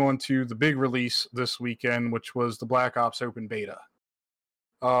 Moving on to the big release this weekend, which was the Black Ops Open Beta.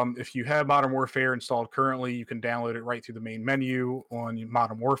 If you have Modern Warfare installed currently, you can download it right through the main menu on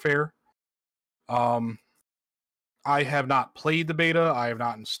Modern Warfare. I have not played the beta, I have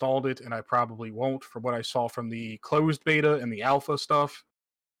not installed it, and I probably won't. From what I saw from the closed beta and the alpha stuff,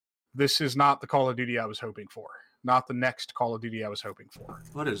 this is not the Call of Duty I was hoping for. Not the next Call of Duty I was hoping for.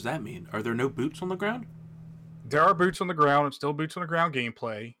 What does that mean? Are there no boots on the ground? There are boots on the ground. It's still boots on the ground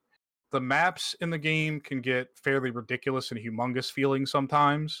gameplay. The maps in the game can get fairly ridiculous and humongous feeling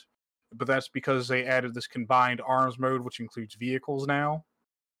sometimes, but that's because they added this combined arms mode, which includes vehicles now.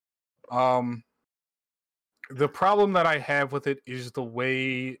 The problem that I have with it is the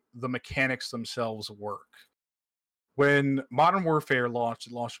way the mechanics themselves work. When Modern Warfare launched,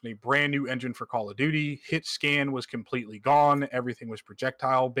 it launched with a brand new engine for Call of Duty. Hit scan was completely gone. Everything was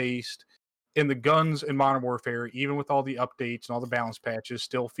projectile based. And the guns in Modern Warfare, even with all the updates and all the balance patches,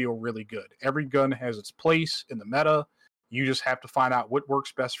 still feel really good. Every gun has its place in the meta. You just have to find out what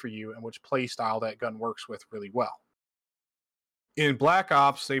works best for you and which play style that gun works with really well. In Black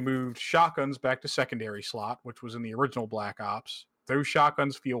Ops, they moved shotguns back to secondary slot, which was in the original Black Ops. Those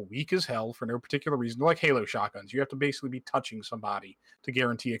shotguns feel weak as hell for no particular reason. They're like Halo shotguns. You have to basically be touching somebody to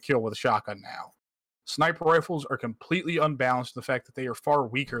guarantee a kill with a shotgun now. Sniper rifles are completely unbalanced in the fact that they are far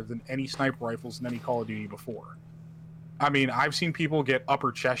weaker than any sniper rifles in any Call of Duty before. I mean, I've seen people get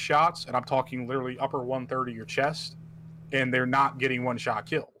upper chest shots, and I'm talking literally upper 1/3 of your chest, and they're not getting one-shot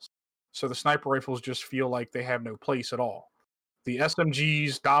kills. So the sniper rifles just feel like they have no place at all. The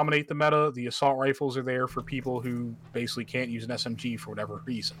SMGs dominate the meta. The assault rifles are there for people who basically can't use an SMG for whatever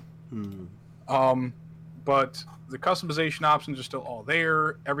reason. But the customization options are still all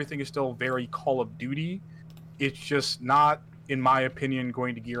there. Everything is still very Call of Duty. It's just not, in my opinion,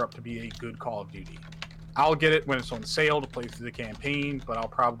 going to gear up to be a good Call of Duty. I'll get it when it's on sale to play through the campaign, but I'll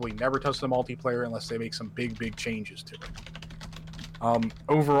probably never touch the multiplayer unless they make some big changes to it.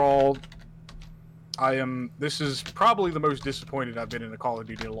 Overall, this is probably the most disappointed I've been in a Call of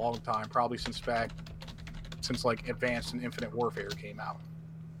Duty in a long time, probably since like Advanced and Infinite Warfare came out.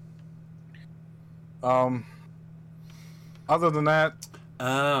 Other than that,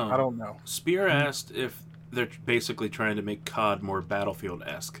 I don't know. Spear asked if they're basically trying to make COD more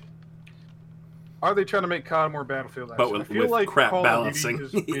Battlefield-esque. Are they trying to make COD more Battlefield-esque? But with crap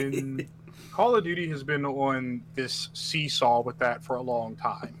balancing. Call of Duty has been on this seesaw with that for a long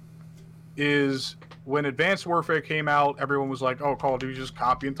time. When Advanced Warfare came out, everyone was like, oh, Call of Duty is just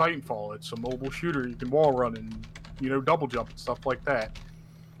copying Titanfall. It's a mobile shooter. You can wall run and, double jump and stuff like that.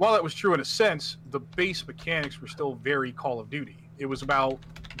 While that was true in a sense, the base mechanics were still very Call of Duty. It was about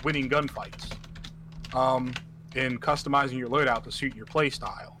winning gunfights and customizing your loadout to suit your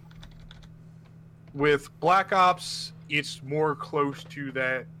playstyle. With Black Ops, it's more close to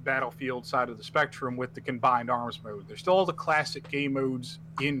that Battlefield side of the spectrum with the combined arms mode. There's still all the classic game modes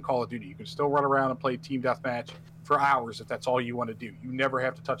in Call of Duty. You can still run around and play Team Deathmatch for hours if that's all you want to do. You never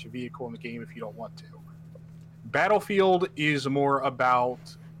have to touch a vehicle in the game if you don't want to. Battlefield is more about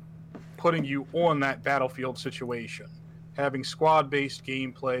putting you on that battlefield situation, having squad-based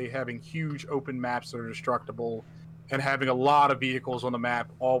gameplay, having huge open maps that are destructible, and having a lot of vehicles on the map,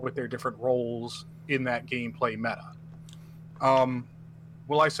 all with their different roles in that gameplay meta.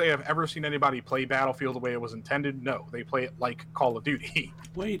 Will I say I've ever seen anybody play Battlefield the way it was intended? No, they play it like Call of Duty.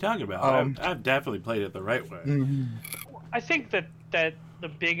 What are you talking about? I've definitely played it the right way. Mm-hmm. I think that the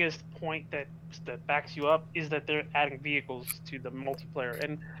biggest point that backs you up is that they're adding vehicles to the multiplayer,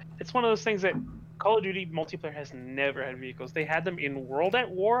 and it's one of those things that Call of Duty multiplayer has never had vehicles. They had them in World at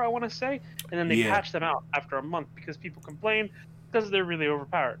War, I want to say, and then they patched them out after a month because people complained because they're really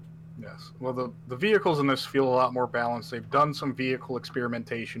overpowered. Yes. Well, the vehicles in this feel a lot more balanced. They've done some vehicle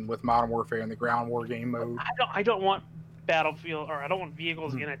experimentation with Modern Warfare and the ground war game mode. I don't want Battlefield, or I don't want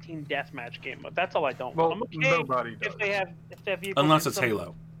vehicles in a team deathmatch game mode. That's all I don't want. I'm okay nobody does. If they have vehicles unless it's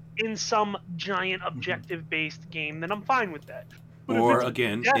Halo. In some giant objective-based game, then I'm fine with that. But or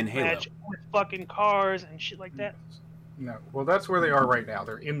again in Halo with fucking cars and shit like that. No. Well, that's where they are right now.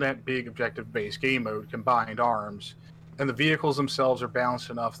 They're in that big objective-based game mode, combined arms. And the vehicles themselves are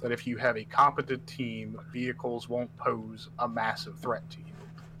balanced enough that if you have a competent team, vehicles won't pose a massive threat to you.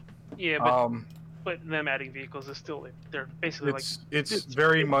 Yeah, but them adding vehicles is still, they're basically it's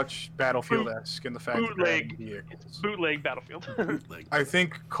very much Battlefield-esque in the fact that they're adding vehicles. It's bootleg Battlefield. I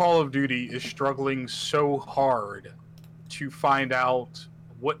think Call of Duty is struggling so hard to find out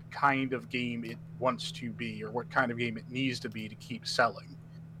what kind of game it wants to be or what kind of game it needs to be to keep selling.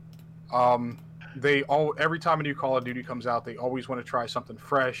 Every time a new Call of Duty comes out, they always want to try something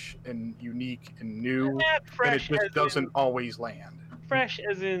fresh and unique and new, and it just doesn't always land. Fresh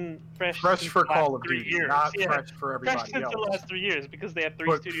for Call of Duty, not fresh for everybody else. Fresh since the last 3 years because they have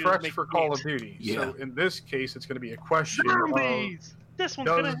three studios. Fresh make for games. Call of Duty. Yeah. So in this case, it's going to be a question Zombies! This one's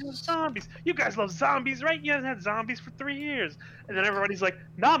going to have does- zombies. You guys love zombies, right? You guys had zombies for 3 years. And then everybody's like,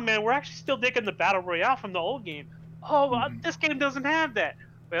 nah, man, we're actually still digging the Battle Royale from the old game. Oh, this game doesn't have that.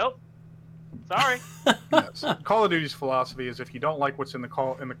 Well, sorry. Yes. Call of Duty's philosophy is if you don't like what's in the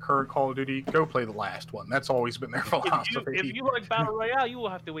current Call of Duty, go play the last one. That's always been their philosophy. If you like Battle Royale, you will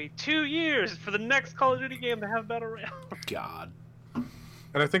have to wait 2 years for the next Call of Duty game to have Battle Royale. God.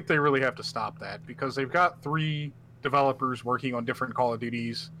 And I think they really have to stop that because they've got 3 developers working on different Call of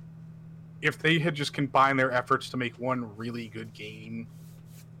Duties. If they had just combined their efforts to make one really good game,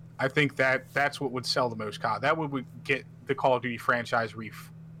 I think that's what would sell the most COD. That would get the Call of Duty franchise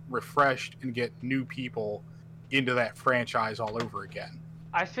refreshed and get new people into that franchise all over again.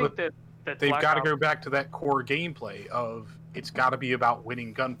 I think But that they've Black got to Ops- go back to that core gameplay of it's got to be about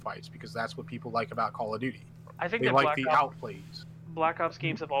winning gunfights because that's what people like about Call of Duty. I think They that like the outplays. Black Ops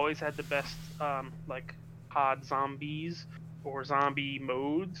games have always had the best like COD zombies or zombie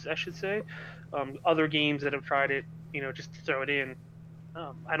modes, I should say. Other games that have tried it, just to throw it in,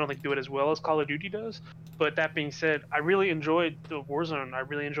 I don't think do it as well as Call of Duty does. But that being said, I really enjoyed the Warzone. I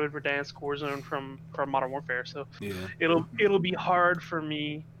really enjoyed Verdansk Warzone from Modern Warfare. So Yeah. it'll be hard for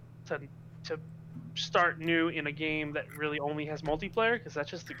me to start new in a game that really only has multiplayer, because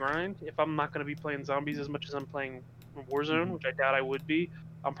that's just the grind. If I'm not going to be playing zombies as much as I'm playing Warzone, which I doubt I would be,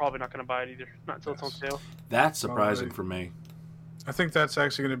 I'm probably not going to buy it either. Not until it's on sale. That's surprising for me. I think that's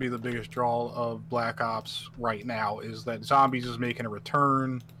actually going to be the biggest draw of Black Ops right now, is that zombies is making a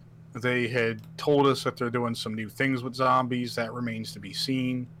return. They had told us that they're doing some new things with zombies. That remains to be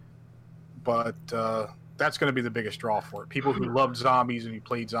seen. But that's going to be the biggest draw for it. People who loved zombies and who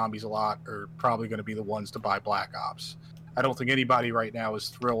played zombies a lot are probably going to be the ones to buy Black Ops. I don't think anybody right now is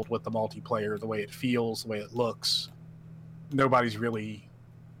thrilled with the multiplayer, the way it feels, the way it looks. Nobody's really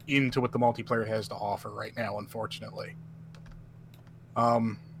into what the multiplayer has to offer right now, unfortunately.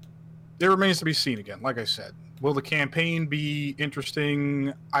 It remains to be seen again. Like I said, will the campaign be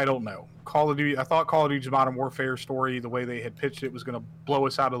interesting? I don't know. Call of Duty. I thought Call of Duty's Modern Warfare story, the way they had pitched it, was going to blow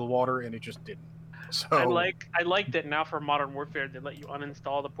us out of the water, and it just didn't. So I like that now for Modern Warfare they let you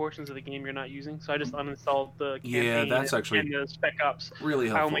uninstall the portions of the game you're not using. So I just uninstalled the campaign Yeah, that's actually and the Spec Ops. really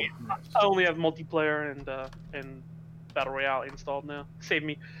helpful. I only have multiplayer and Battle Royale installed now. Saved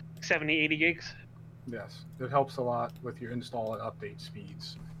me 70, 80 gigs. yes, it helps a lot with your install and update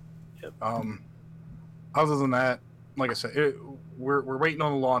speeds. Yep. Other than that, like I said, we're waiting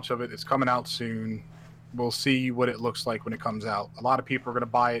on the launch of it. It's coming out soon. We'll see what it looks like when it comes out. A lot of people are going to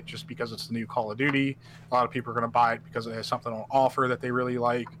buy it just because it's the new Call of Duty. A lot of people are going to buy it because it has something on offer that they really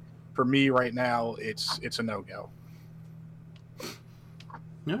like. For me, right now, it's a no-go. All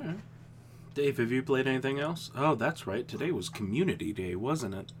right. Dave, have you played anything else? Oh, that's right. Today was Community Day,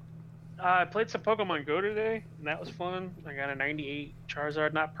 wasn't it? I played some Pokemon Go today, and that was fun. I got a 98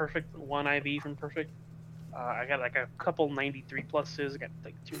 Charizard, not perfect, 1 IV from perfect. I got like a couple 93 pluses. I got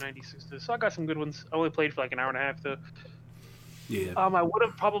like 296s, so I got some good ones. I only played for like an hour and a half though. Yeah. I would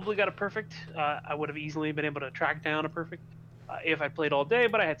have probably got a perfect. I would have easily been able to track down a perfect if I played all day,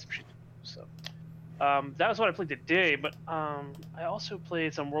 but I had some shit to do. So that was what I played today. But I also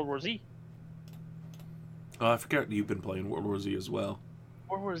played some World War Z. Oh, I forgot you've been playing World War Z as well.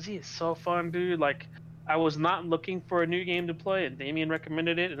 World War Z is so fun, dude. Like, I was not looking for a new game to play, and Damien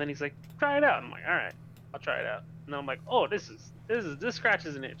recommended it, and then he's like, "Try it out." And I'm like, "All right, I'll try it out." And I'm like, "Oh, this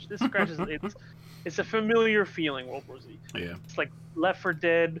scratches an itch. This scratches it's a familiar feeling." World War Z. Yeah. It's like Left 4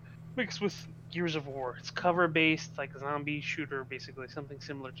 Dead mixed with Gears of War. It's cover-based, like a zombie shooter, basically something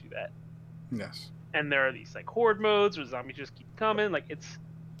similar to that. Yes. And there are these like horde modes where zombies just keep coming. Like it's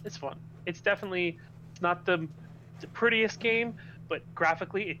fun. It's not the prettiest game, but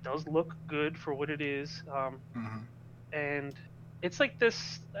graphically it does look good for what it is. And it's like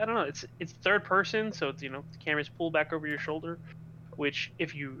this, I don't know, it's third person, so it's, the camera's pulled back over your shoulder, which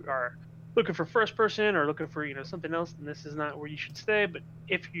if you are looking for first person or looking for, something else, then this is not where you should stay. But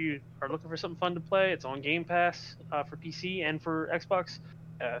if you are looking for something fun to play, it's on Game Pass for PC and for Xbox,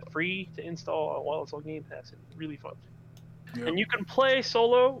 free to install while it's on Game Pass. It's really fun. Yep. And you can play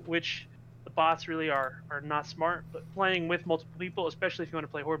solo, which the bots really are not smart, but playing with multiple people, especially if you want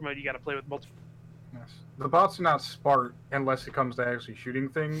to play horde mode, you got to play with multiple. Yes. The bots are not smart unless it comes to actually shooting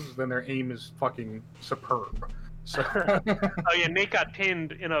things. Then their aim is fucking superb. So Oh yeah, Nate got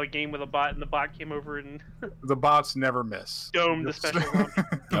pinned in a game with a bot, and the bot came over and the bots never miss. domed the special one.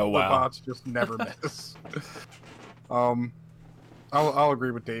 Oh, wow. The bots just never miss. I'll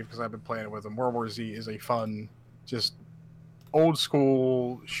agree with Dave because I've been playing it with him. World War Z is a fun, just old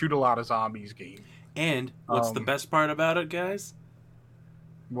school shoot a lot of zombies game. And what's the best part about it, guys?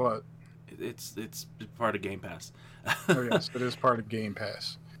 What? It's part of Game Pass. Oh yes, it is part of Game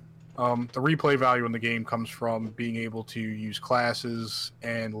Pass. The replay value in the game comes from being able to use classes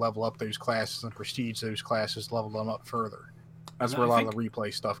and level up those classes and prestige those classes, level them up further. That's where a lot of the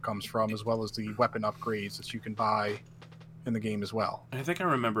replay stuff comes from, as well as the weapon upgrades that you can buy in the game as well. I think I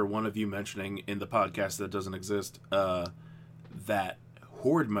remember one of you mentioning in the podcast that doesn't exist that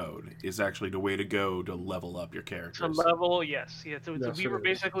Horde mode is actually the way to go to level up your To characters. level, yes, yeah. So Yes, we it were is.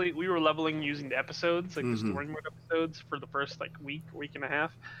 basically leveling using the episodes, like the Mhm. story mode episodes, for the first like week and a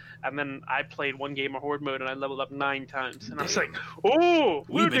half, and then I played one game of Horde mode and I leveled up 9 times, and I was like, Damn. "Oh, We've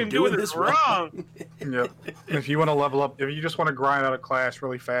we've been been doing this wrong." Yep. If you want to level up, if you just want to grind out a class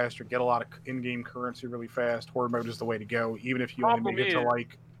really fast or get a lot of in-game currency really fast, Horde mode is the way to go. Even if you only Problem make it to is,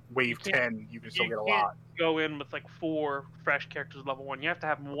 like wave you can't- 10, you can still You get a can't lot. go in with like 4 fresh characters level 1. You have to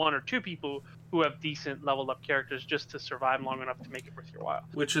have 1 or 2 people who have decent leveled up characters just to survive long enough to make it worth your while.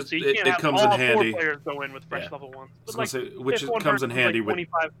 Which is So you can't it have comes all in handy. 4 players go in with fresh Yeah. level 1s. I was But gonna like, say, which if one comes in person's, handy like, with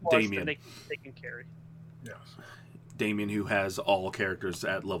 25 plus, Damien. then they can carry. Yes. Damien, who has all characters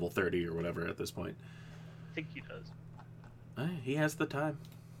at level 30 or whatever at this point. I think he does. He has the time.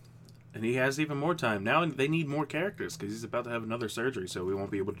 And he has even more time. Now they need more characters because he's about to have another surgery, so we won't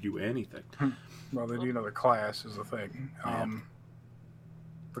be able to do anything. Well, they do another class is the thing. Yeah.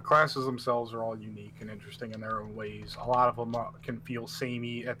 The classes themselves are all unique and interesting in their own ways. A lot of them can feel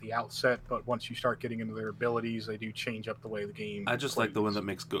samey at the outset, but once you start getting into their abilities, they do change up the way the game. I just like the one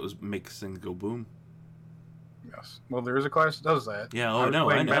plays. that makes things go boom. Yes. Well, there is a class that does that. Yeah, I was I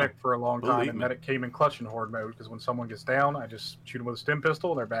playing know. Medic for a long time, Believe and me. Medic came in clutch in Horde mode because when someone gets down, I just shoot them with a stim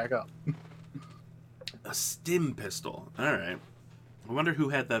pistol and they're back up. A stim pistol. All right. I wonder who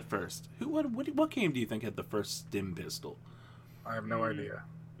had that first. What game do you think had the first stim pistol? I have no idea.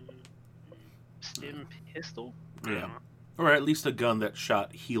 Stim pistol? Yeah. Or at least a gun that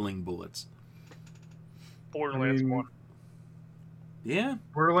shot healing bullets. Borderlands I mean, 1. Yeah,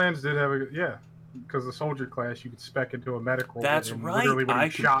 Borderlands did have because the soldier class you could spec into a medic role. that's and right. literally when I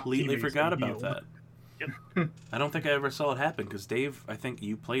you shot completely teammates, forgot they about healed. that. Yep. I don't think I ever saw it happen because Dave, I think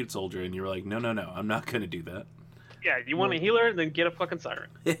you played soldier and you were like, no, I'm not going to do that. Yeah, you want a healer? Then get a fucking siren.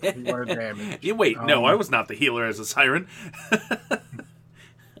 You wanted damage. Yeah, wait, no, Um, I was not the healer as a siren.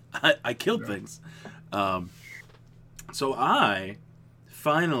 I killed things. So I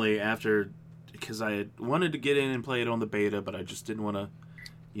finally, because I had wanted to get in and play it on the beta, but I just didn't want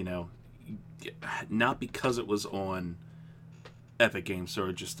to, not because it was on Epic Games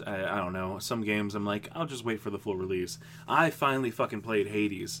Store, just, I don't know, some games I'm like, I'll just wait for the full release. I finally fucking played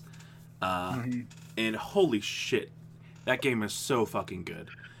Hades. And holy shit, that game is so fucking good.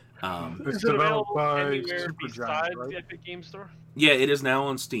 It's Is it developed available by anywhere Supergiant, besides right? the Epic Game Store? Yeah, it is now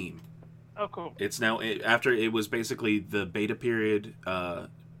on Steam. Oh, cool. It's now, after it was basically the beta period, the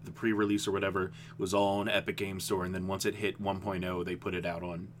pre-release or whatever, was all on Epic Games Store, and then once it hit 1.0, they put it out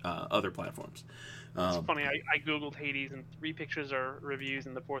on other platforms. It's funny, I googled Hades, and 3 pictures are reviews,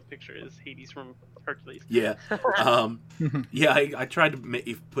 and the 4th picture is Hades from Hercules. Yeah. Yeah, I tried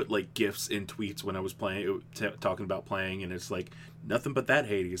to put, like, GIFs in tweets when I was playing, talking about playing, and it's like, nothing but that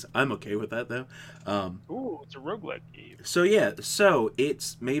Hades. I'm okay with that, though. Ooh, it's a roguelike game. So, yeah, so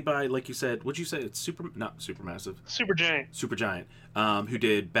it's made by, like you said, what'd you say? It's not Supermassive. Supergiant. Supergiant, who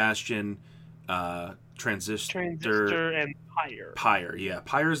did Bastion, Transistor and Pyre. Pyre, yeah.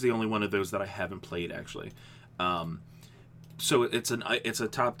 Pyre is the only one of those that I haven't played, actually. So it's a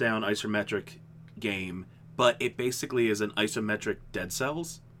top-down isometric game, but it basically is an isometric Dead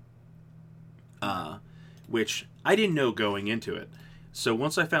Cells, which I didn't know going into it. So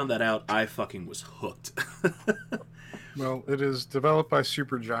once I found that out, I fucking was hooked. Well, it is developed by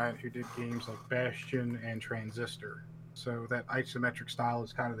Supergiant, who did games like Bastion and Transistor. So that isometric style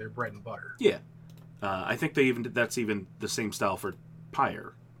is kind of their bread and butter. Yeah. I think that's even the same style for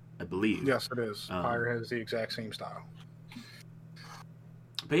Pyre, I believe. Yes, it is. Pyre has the exact same style.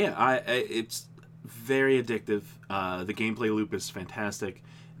 But yeah, it's very addictive. The gameplay loop is fantastic.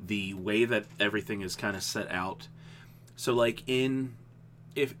 The way that everything is kind of set out. So, like in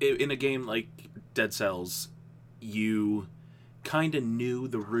a game like Dead Cells, you kind of knew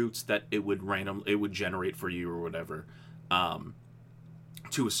the routes that it would generate for you or whatever.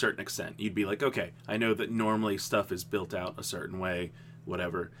 To a certain extent, you'd be like, okay, I know that normally stuff is built out a certain way,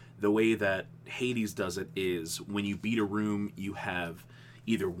 whatever. The way that Hades does it is when you beat a room, you have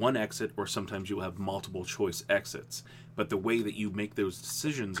either one exit or sometimes you'll have multiple choice exits. But the way that you make those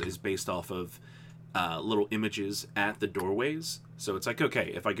decisions is based off of little images at the doorways. So it's like,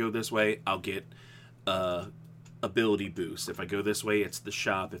 okay, if I go this way, I'll get ability boost. If I go this way, it's the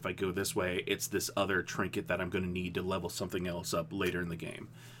shop. If I go this way, it's this other trinket that I'm going to need to level something else up later in the game.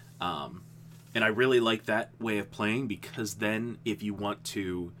 And I really like that way of playing because then if you want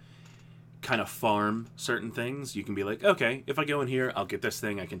to kind of farm certain things, you can be like, okay, if I go in here, I'll get this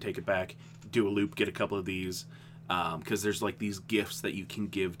thing, I can take it back, do a loop, get a couple of these, because there's like these gifts that you can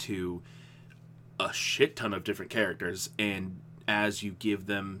give to a shit ton of different characters, and as you give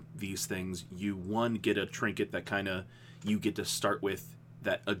them these things, you get a trinket that kind of you get to start with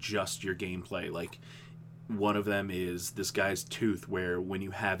that adjust your gameplay. Like, one of them is this guy's tooth, where when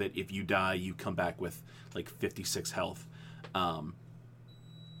you have it, if you die, you come back with like 56 health. And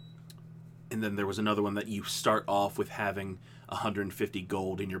then there was another one that you start off with having 150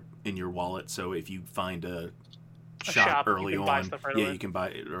 gold in your wallet. So if you find a shop early on, you can buy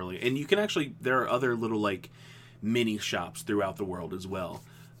it early. And you can actually, there are other little like mini shops throughout the world as well.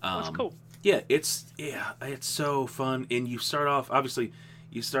 That's cool. Yeah, it's so fun. And you start off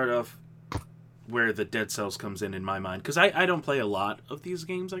where the Dead Cells comes in my mind, because I don't play a lot of these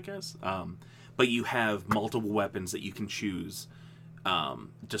games, I guess. But you have multiple weapons that you can choose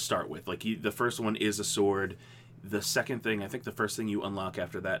to start with. Like, the first one is a sword. The second thing, I think the first thing you unlock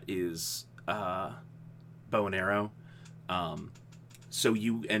after that is bow and arrow. So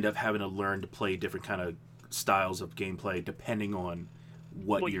you end up having to learn to play different kind of styles of gameplay depending on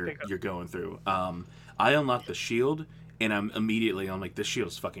what you're going through. I unlocked the shield, and I'm like, this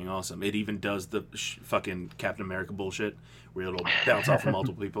shield's fucking awesome. It even does the fucking Captain America bullshit, where it'll bounce off of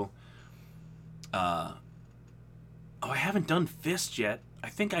multiple people. I haven't done fists yet. I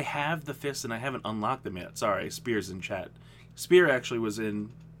think I have the fists, and I haven't unlocked them yet. Sorry, Spear's in chat. Spear actually was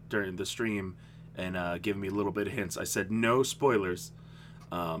in during the stream and giving me a little bit of hints. I said no spoilers.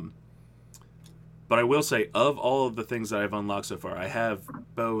 But I will say, of all of the things that I've unlocked so far, I have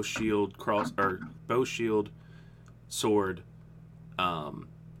bow, shield, sword, and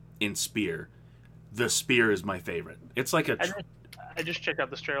spear. The spear is my favorite. It's like I just checked out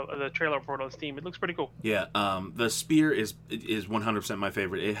the trailer for it on Steam. It looks pretty cool. Yeah, the spear is 100% my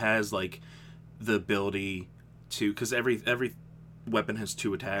favorite. It has like the ability to, because every weapon has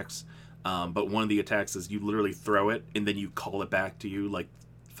 2 attacks, but one of the attacks is you literally throw it and then you call it back to you like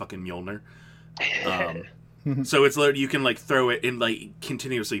fucking Mjolnir. So it's literally, you can like throw it in like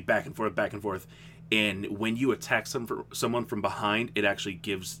continuously back and forth, and when you attack someone from behind, it actually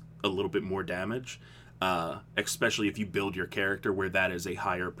gives a little bit more damage, especially if you build your character where that is a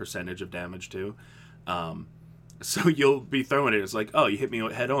higher percentage of damage too. So you'll be throwing it, it's like, oh, you hit me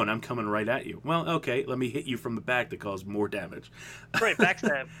head on, I'm coming right at you. Well, okay, let me hit you from the back to cause more damage. Right,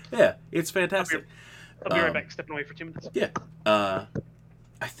 backstab. Yeah, it's fantastic. I'll be right back, stepping away for 2 minutes. Yeah.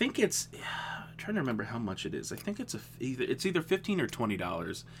 I think it's, I'm trying to remember how much it is. I think it's either $15 or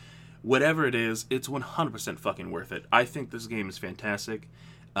 $20. Whatever it is, it's 100% fucking worth it. I think this game is fantastic.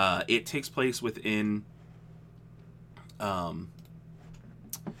 It takes place within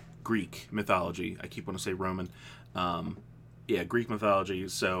Greek mythology. I keep wanting to say Roman. Greek mythology.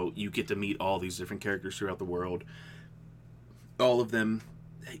 So you get to meet all these different characters throughout the world. All of them,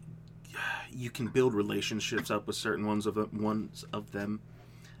 you can build relationships up with certain ones of them.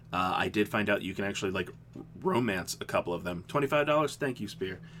 I did find out you can actually like romance a couple of them. $25. Thank you,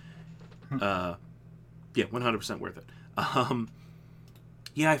 Spear. 100% worth it. I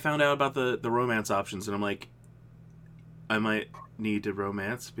found out about the romance options, and I'm like, I might need to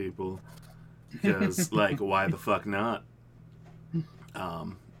romance people, because like, why the fuck not?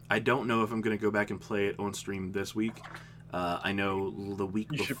 I don't know if I'm gonna go back and play it on stream this week. I know the week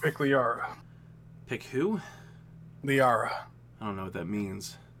you should pick Liara. Pick who? Liara. I don't know what that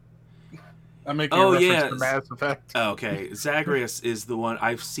means. I'm making a reference to Mass Effect. Okay, Zagreus is the one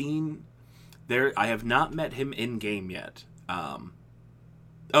I've seen there. I have not met him in game yet.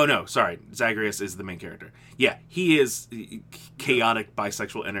 Oh no, sorry. Zagreus is the main character. Yeah, he is chaotic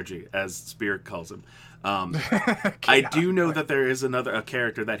bisexual energy, as Spirit calls him. I do know that there is a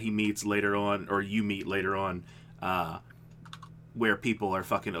character that he meets later on, or you meet later on, where people are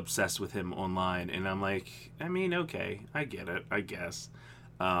fucking obsessed with him online, and I'm like, I mean, okay, I get it, I guess.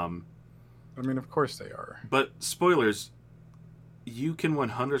 I mean, of course they are. But spoilers, you can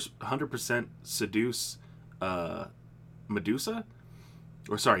 100% seduce Medusa?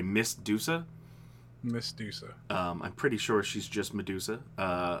 Or sorry, Miss Dusa? Miss Dusa. I'm pretty sure she's just Medusa.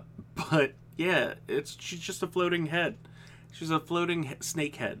 But yeah, she's just a floating head. She's a floating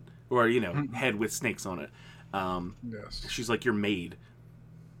snake head. Or, head with snakes on it. Yes. She's like your maid.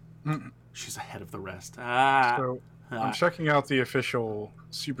 She's ahead of the rest. So I'm checking out the official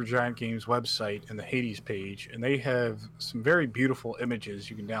Supergiant Games website and the Hades page, and they have some very beautiful images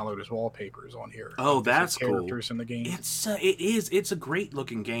you can download as wallpapers on here. Oh, that's cool. Characters in the game. It's a great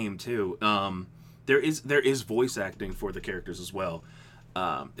looking game too. There is voice acting for the characters as well.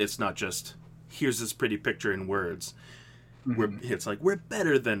 It's not just here's this pretty picture in words. It's like we're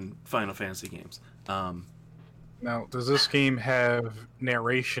better than Final Fantasy games. Now, does this game have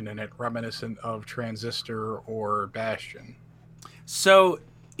narration in it reminiscent of Transistor or Bastion? So,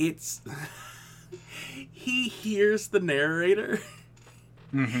 it's... he hears the narrator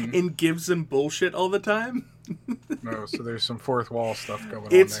and gives him bullshit all the time. No, so there's some fourth wall stuff going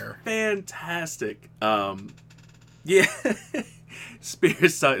on It's there. fantastic. Yeah,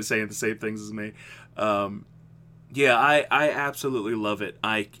 Spears saying the same things as me. Yeah, I absolutely love it.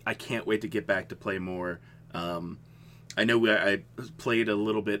 I can't wait to get back to play more. I know I played a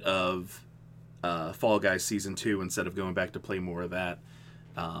little bit of Fall Guys Season 2 instead of going back to play more of that.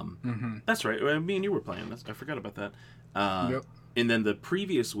 That's right. Me and you were playing this. I forgot about that. Yep. And then the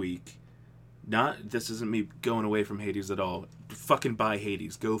previous week, this isn't me going away from Hades at all. Fucking buy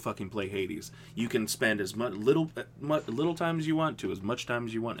Hades. Go fucking play Hades. You can spend as little time as you want to, as much time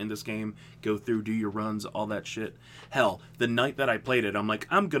as you want in this game. Go through, do your runs, all that shit. Hell, the night that I played it, I'm like,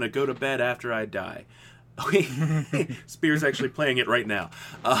 I'm gonna go to bed after I die. Spears actually playing it right now.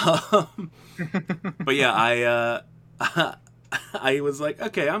 But yeah, I was like,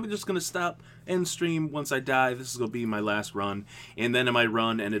 okay, I'm just gonna stop and stream once I die. This is gonna be my last run, and then my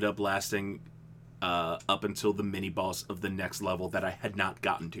run ended up lasting up until the mini boss of the next level that I had not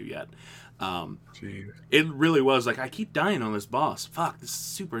gotten to yet. It really was like, I keep dying on this boss. Fuck, this is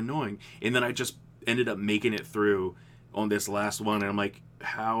super annoying. And then I just ended up making it through on this last one, and I'm like,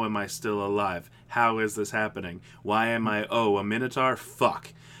 how am I still alive? How is this happening? Why am I... Oh, a Minotaur?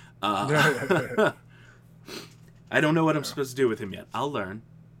 Fuck. I don't know what I'm supposed to do with him yet. I'll learn.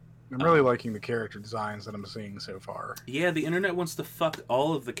 I'm really liking the character designs that I'm seeing so far. Yeah, the internet wants to fuck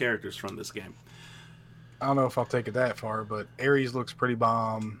all of the characters from this game. I don't know if I'll take it that far, but Ares looks pretty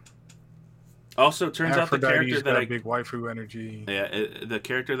bomb. Also, turns out the character that got big waifu energy. Yeah, the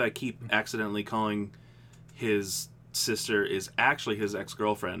character that I keep accidentally calling his sister is actually his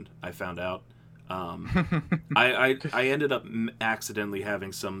ex-girlfriend, I found out. I ended up accidentally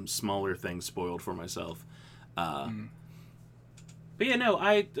having some smaller things spoiled for myself. But yeah, no,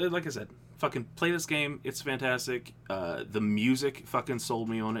 like I said, fucking play this game. It's fantastic. The music fucking sold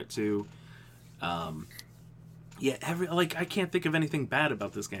me on it too. Yeah, I can't think of anything bad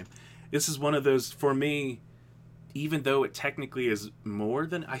about this game. This is one of those, for me, even though it technically is more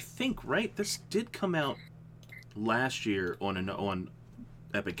than, I think, right? This did come out last year on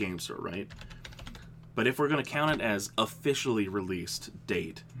Epic Games Store, right? But if we're going to count it as officially released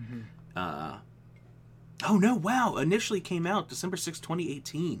date, oh no, wow! Initially came out December 6,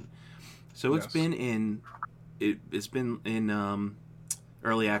 2018. So it's been in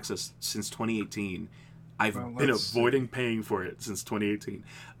early access since 2018. I've been avoiding paying for it since 2018.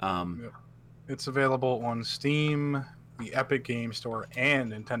 It's available on Steam, the Epic Game Store,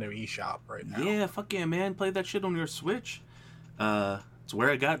 and Nintendo eShop right now. Yeah, fuck yeah, man! Play that shit on your Switch. It's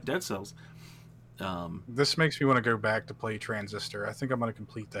where I got Dead Cells. This makes me want to go back to play Transistor. I think I'm going to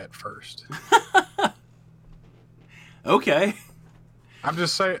complete that first. Okay. I'm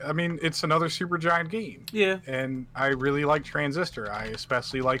just saying, I mean, it's another Supergiant game. Yeah. And I really like Transistor. I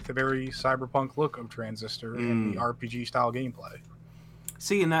especially like the very cyberpunk look of Transistor and the RPG style gameplay.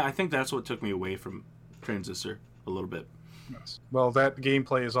 See, and I think that's what took me away from Transistor a little bit. Yes. Well, that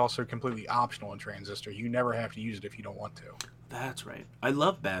gameplay is also completely optional in Transistor. You never have to use it if you don't want to. That's right. I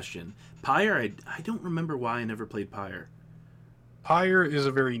love Bastion. Pyre, I don't remember why I never played Pyre. Pyre is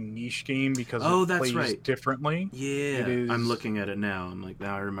a very niche game because it plays differently. Yeah, I'm looking at it now. I'm like,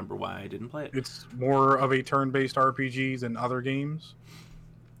 now I remember why I didn't play it. It's more of a turn-based RPG than other games.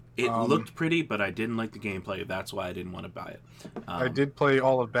 It looked pretty, but I didn't like the gameplay. That's why I didn't want to buy it. I did play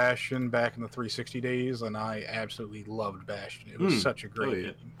all of Bastion back in the 360 days, and I absolutely loved Bastion. It was such a great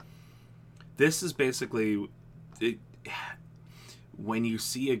game. This is basically... when you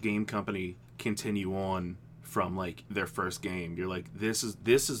see a game company continue on from like their first game, you're like, this is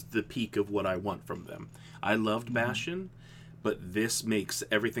the peak of what I want from them. I loved Bastion, but this makes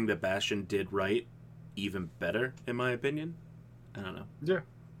everything that Bastion did right even better, in my opinion. I don't know. Yeah.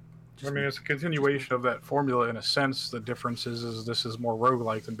 I mean, it's a continuation of that formula in a sense. The difference is this is more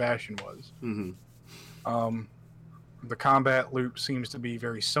roguelike than Bastion was. The combat loop seems to be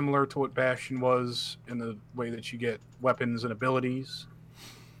very similar to what Bastion was in the way that you get weapons and abilities.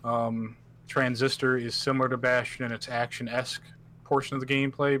 Transistor is similar to Bastion in its action-esque portion of the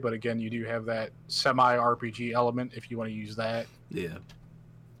gameplay, but again, you do have that semi-RPG element if you want to use that. Yeah.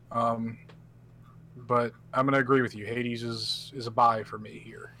 But I'm going to agree with you. Hades is a buy for me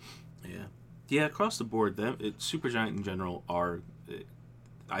here. Yeah. Yeah, across the board, Supergiant in general are...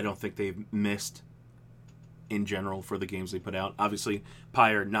 I don't think they've missed in general for the games they put out. Obviously,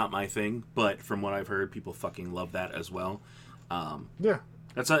 Pyre, not my thing, but from what I've heard, people fucking love that as well. Yeah.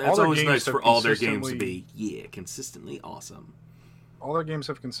 That's always nice for all their games to be, consistently awesome. All their games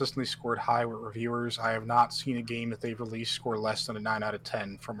have consistently scored high with reviewers. I have not seen a game that they've released score less than a 9 out of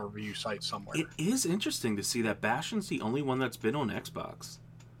 10 from a review site somewhere. It is interesting to see that Bastion's the only one that's been on Xbox.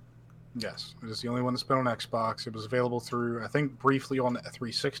 Yes, it is the only one that's been on Xbox. It was available through, I think, briefly on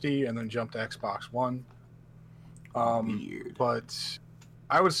 360, and then jumped to Xbox One. Weird. But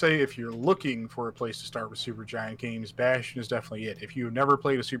I would say if you're looking for a place to start with Supergiant games, Bastion is definitely it. If you've never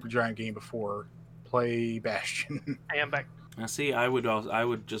played a Supergiant game before, play Bastion. I am back. Now, see, I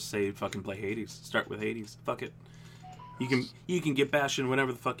would just say fucking play Hades. Start with Hades. Fuck it. You can get Bastion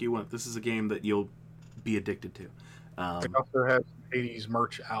whenever the fuck you want. This is a game that you'll be addicted to. It also has Hades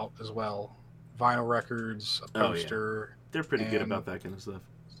merch out as well. Vinyl records, a poster. They're pretty good about that kind of stuff.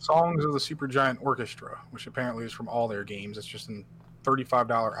 Songs of the Supergiant Orchestra, which apparently is from all their games. It's just a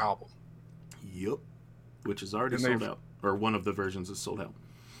 $35 album. Yep. Which is already sold out. Or one of the versions is sold out.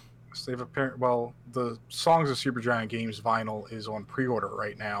 So the Songs of Supergiant games vinyl is on pre-order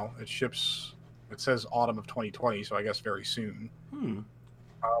right now. It ships, it says autumn of 2020, so I guess very soon.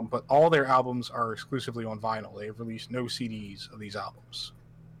 But all their albums are exclusively on vinyl. They've released no CDs of these albums.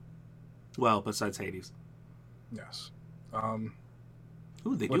 Well, besides Hades. Yes.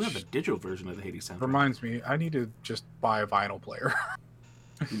 Ooh, they do have a digital version of the Hades soundtrack. Reminds me, I need to just buy a vinyl player.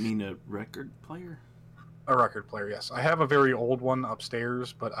 You mean a record player? A record player, yes. I have a very old one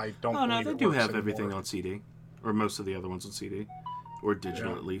upstairs, but I don't. Oh no, they do have anymore. everything on CD, or most of the other ones on CD, or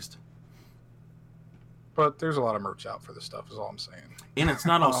digital at least. But there's a lot of merch out for this stuff, is all I'm saying. And it's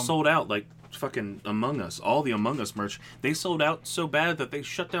not all sold out like fucking Among Us. All the Among Us merch, they sold out so bad that they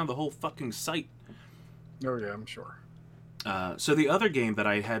shut down the whole fucking site. Oh yeah, I'm sure. So the other game that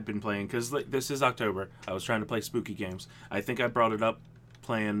I had been playing, because this is October, I was trying to play spooky games. I think I brought it up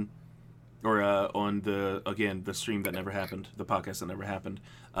playing, or on the stream that never happened, the podcast that never happened.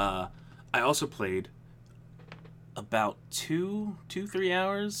 I also played about 3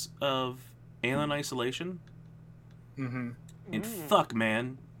 hours of Alien Isolation. Mm-hmm. And fuck,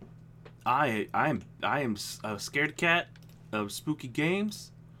 man, I am a scared cat of spooky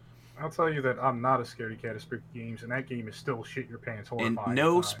games. I'll tell you that I'm not a scaredy cat of spooky games, and that game is still shit your pants horrifying. And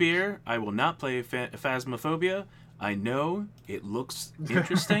no spear, I will not play Phasmophobia. I know it looks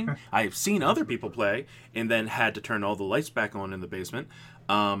interesting. I've seen other people play, and then had to turn all the lights back on in the basement.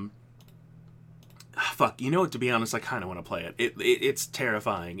 Fuck, you know what? To be honest, I kind of want to play it. It's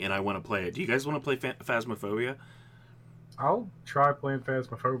terrifying, and I want to play it. Do you guys want to play Phasmophobia? I'll try playing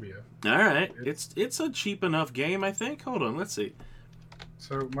Phasmophobia. All right, it's a cheap enough game, I think. Hold on, let's see.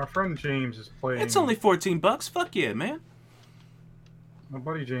 So my friend James is playing. It's only $14. Fuck yeah, man. My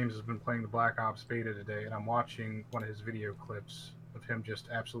buddy James has been playing the Black Ops beta today, and I'm watching one of his video clips of him just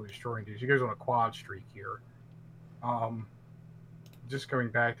absolutely destroying dudes. He goes on a quad streak here. Just going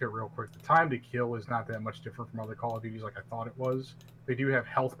back to it real quick, the time to kill is not that much different from other Call of Duties like I thought it was. They do have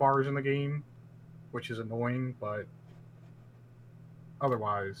health bars in the game, which is annoying, but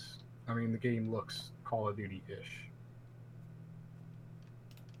otherwise, I mean, the game looks Call of Duty-ish.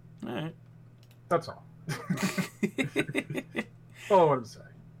 All right. That's all. All I wanted to say.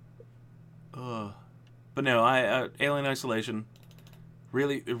 But no, I Alien Isolation,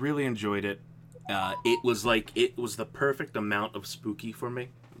 really enjoyed it. It was the perfect amount of spooky for me,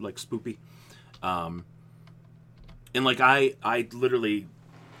 like spoopy. And like I literally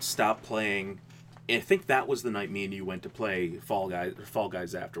stopped playing. I think that was the night me and you went to play Fall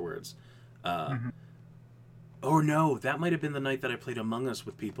Guys afterwards. Or no, that might have been the night that I played Among Us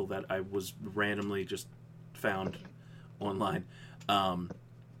with people that I was randomly just found online.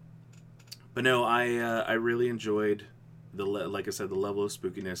 But no, I really enjoyed like I said, the level of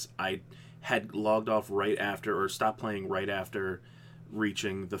spookiness. I had logged off right after, or stopped playing right after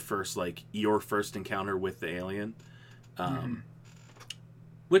reaching the first, like, your first encounter with the alien.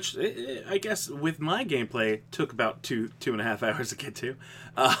 Which, I guess, with my gameplay, took about 2.5 hours to get to.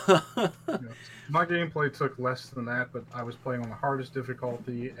 My gameplay took less than that, but I was playing on the hardest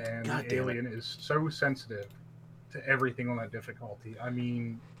difficulty, and the alien is so sensitive to everything on that difficulty. I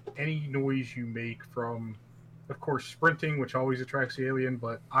mean, any noise you make from, of course, sprinting, which always attracts the alien,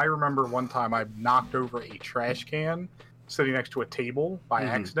 but I remember one time I knocked over a trash can sitting next to a table by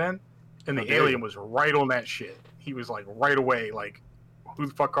accident, and the alien was right on that shit. He was, like, right away, like, who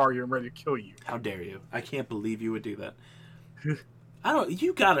the fuck are you? I'm ready to kill you. How dare you? I can't believe you would do that.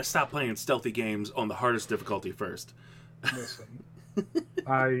 You gotta stop playing stealthy games on the hardest difficulty first. Listen,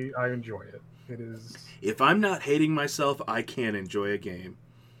 I enjoy it. It is... If I'm not hating myself, I can't enjoy a game.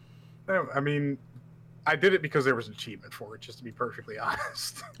 I mean, I did it because there was an achievement for it, just to be perfectly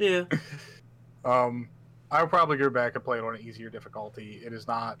honest. Yeah. I'll probably go back and play it on an easier difficulty. It is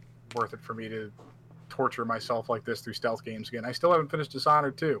not worth it for me to torture myself like this through stealth games again. I still haven't finished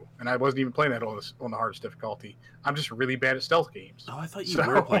Dishonored 2, and I wasn't even playing that on the hardest difficulty. I'm just really bad at stealth games. Oh, I thought you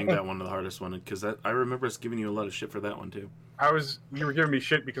were playing that one, the hardest one, because I remember us giving you a lot of shit for that one too. You were giving me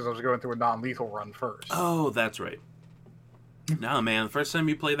shit because I was going through a non-lethal run first. Oh, that's right. No, man, the first time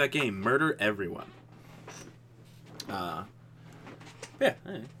you play that game, murder everyone. Yeah,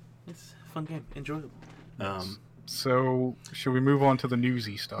 it's a fun game, enjoyable. So, should we move on to the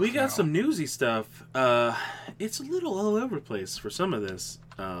newsy stuff? We got now? some newsy stuff. It's a little all over the place for some of this.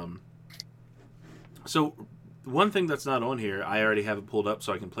 So, one thing that's not on here, I already have it pulled up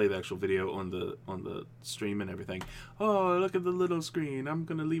so I can play the actual video on the stream and everything. Oh, look at the little screen. I'm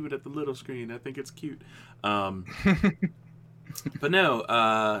gonna leave it at the little screen. I think it's cute. But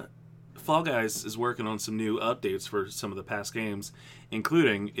no, Fall Guys is working on some new updates for some of the past games,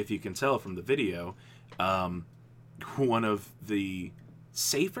 including, if you can tell from the video, one of the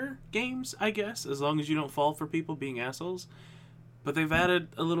safer games, I guess, as long as you don't fall for people being assholes. But they've added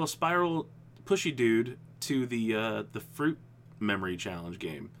a little spiral pushy dude to the fruit memory challenge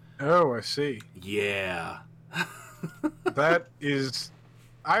game. Oh, I see. Yeah. That is...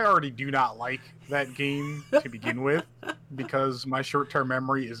 I already do not like that game to begin with because my short-term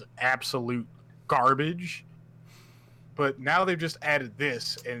memory is absolute garbage. But now they've just added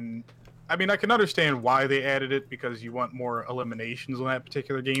this, and I mean, I can understand why they added it because you want more eliminations on that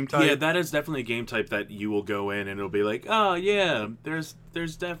particular game type. Yeah, that is definitely a game type that you will go in and it'll be like, oh yeah, there's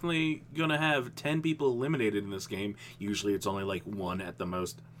definitely gonna have 10 people eliminated in this game. Usually it's only like 1 at the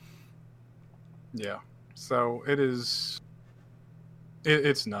most. Yeah. So it is...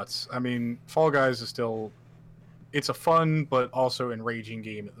 It's nuts. I mean, Fall Guys is still... It's a fun but also enraging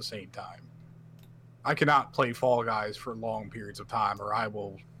game at the same time. I cannot play Fall Guys for long periods of time or I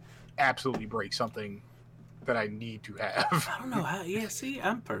will absolutely break something that I need to have. I don't know how. Yeah, see,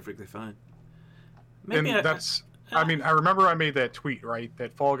 I'm perfectly fine. And that's... I mean, I remember I made that tweet, right?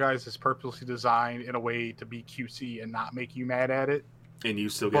 That Fall Guys is purposely designed in a way to be cutesy and not make you mad at it. And you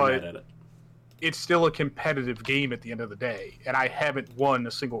still get mad at it. It's still a competitive game at the end of the day, and I haven't won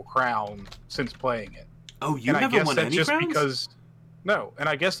a single crown since playing it. Oh, you haven't won any crowns? No, and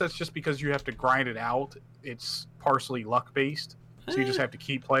I guess that's just because you have to grind it out. It's partially luck-based, so you just have to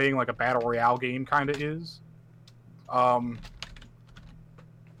keep playing like a Battle Royale game kind of is.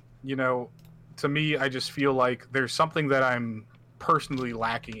 You know, to me, I just feel like there's something that I'm personally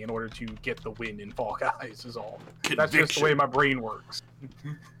lacking in order to get the win in Fall Guys is all. Conviction. That's just the way my brain works.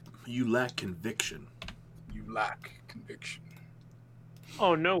 You lack conviction. You lack conviction.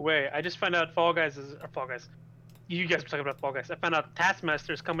 Oh, no way. I just found out Fall Guys is... Fall Guys. You guys were talking about Fall Guys. I found out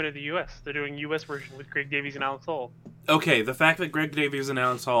Taskmaster is coming to the U.S. They're doing U.S. version with Greg Davies and Alex Hall. Okay, the fact that Greg Davies and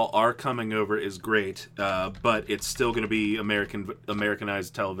Alex Hall are coming over is great, but it's still going to be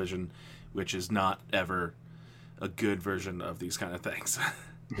Americanized television, which is not ever a good version of these kind of things.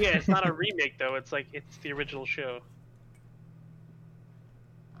 Yeah, it's not a remake, though. It's like, it's the original show.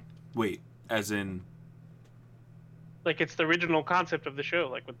 Wait, as in... Like, it's the original concept of the show,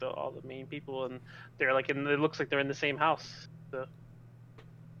 like, with all the main people, and they're, like, it looks like they're in the same house. So.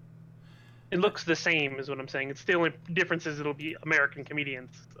 It looks the same, is what I'm saying. It's the only difference is it'll be American comedians.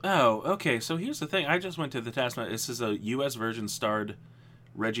 So. Oh, okay, so here's the thing. I just went to the Taskmaster. This is a U.S. version starred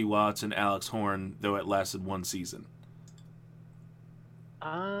Reggie Watts and Alex Horn, though it lasted 1 season.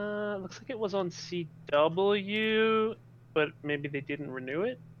 Looks like it was on CW, but maybe they didn't renew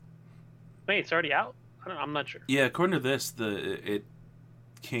it. Wait, it's already out? I'm not sure. Yeah, according to this, in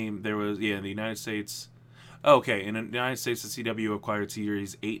the United States. Okay, in the United States, the CW acquired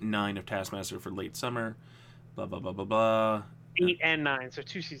series 8 and 9 of Taskmaster for late summer. Blah blah blah blah blah. 8 and 9, so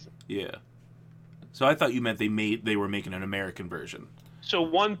 2 seasons. Yeah. So I thought you meant they were making an American version. So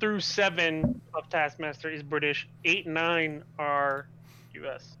 1 through 7 of Taskmaster is British. 8 and 9 are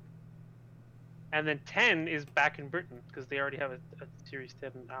U.S. And then 10 is back in Britain because they already have a series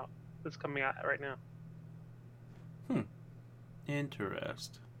 10 out that's coming out right now.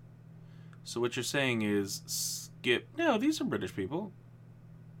 Interest. So what you're saying is skip... No, these are British people.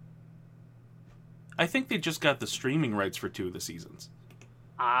 I think they just got the streaming rights for 2 of the seasons.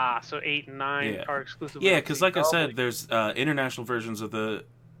 Ah, so 8 and 9 are exclusive. Yeah, because like I said, there's international versions of the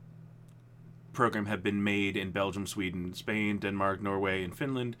program have been made in Belgium, Sweden, Spain, Denmark, Norway, and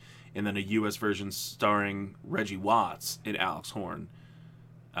Finland, and then a U.S. version starring Reggie Watts and Alex Horn.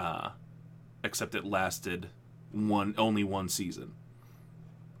 Except it lasted only 1 season.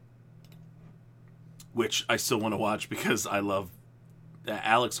 Which I still want to watch because I love...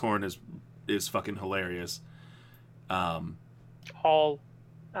 Alex Horn is fucking hilarious. Hall.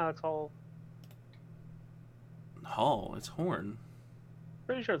 Alex Hall. Hall? It's Horn.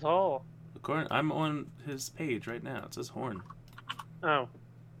 Pretty sure it's Hall. I'm on his page right now. It says Horn. Oh,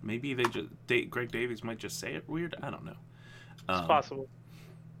 Maybe Greg Davies might just say it weird. I don't know. it's possible.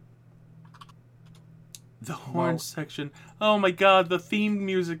 The horn section. Oh my god, the theme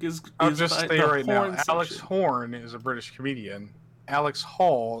music is. I'll just say right now, Alex section. Horn is a British comedian. Alex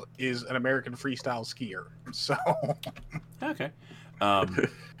Hall is an American freestyle skier. So. Okay.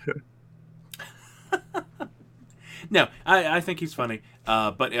 No, I think he's funny.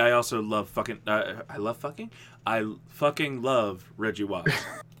 But I also love fucking. I fucking love Reggie Watts.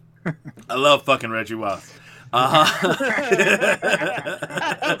 I love fucking Reggie Watts. I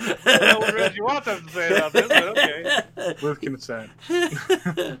don't know what Reggie Watts has to say about this, but okay. With consent.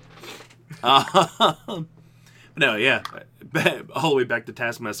 No, yeah. All the way back to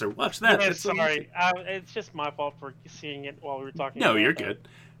Taskmaster. Watch that. Yeah, It's so sorry, it's just my fault for seeing it while we were talking. No, about you're that. good.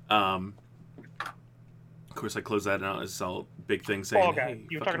 Of course, I close that out. It's all big thing saying, Fall Guy. hey,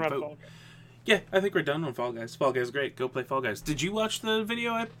 You were fucking talking about vote. Fall Guy. Yeah, I think we're done on Fall Guys. Fall Guys is great. Go play Fall Guys. Did you watch the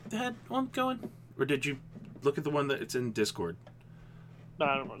video I had on going? Or did you look at the one that it's in Discord? No,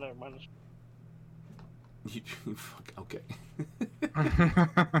 I don't know. Never mind. Fuck, okay.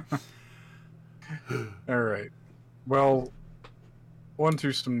 All right. Well, on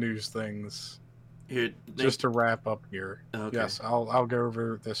to some news things. Here, Just to wrap up here. Okay. Yes, I'll go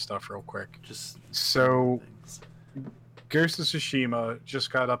over this stuff real quick. just So, things. Ghost of Tsushima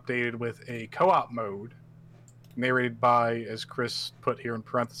just got updated with a co-op mode, narrated by, as Chris put here in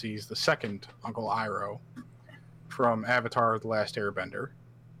parentheses, the second Uncle Iroh from Avatar: The Last Airbender.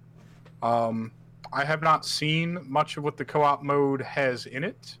 I have not seen much of what the co-op mode has in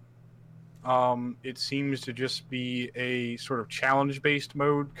it. It seems to just be a sort of challenge-based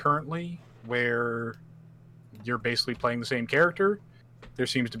mode currently, where you're basically playing the same character. There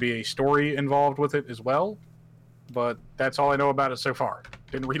seems to be a story involved with it as well, but that's all I know about it so far.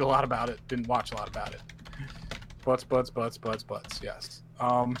 Didn't read a lot about it, didn't watch a lot about it. Butts, yes.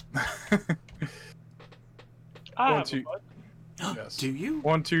 I One, have a two- butt. Yes. Do you?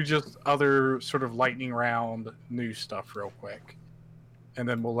 On to just other sort of lightning round news stuff real quick. And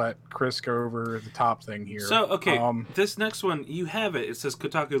then we'll let Chris go over the top thing here. So, okay, Um, this next one, you have it. It says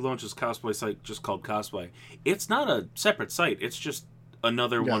Kotaku launches cosplay site just called Cosplay. It's not a separate site. It's just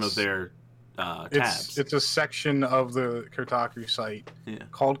another one of Yes. their tabs. It's a section of the Kotaku site Yeah.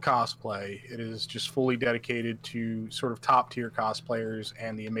 called Cosplay. It is just fully dedicated to sort of top tier cosplayers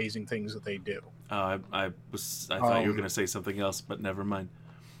and the amazing things that they do. I thought you were Um, going to say something else, but never mind.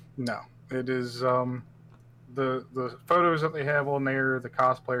 No, it is the photos that they have on there, the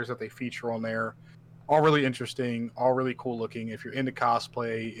cosplayers that they feature on there, all really interesting, all really cool looking. If you're into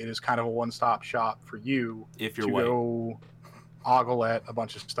cosplay, it is kind of a one-stop shop for you If you're to white. go ogle at a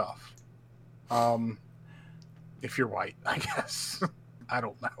bunch of stuff. If you're white, I guess. I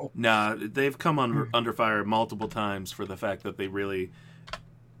don't know. Nah, they've come under fire multiple times for the fact that they really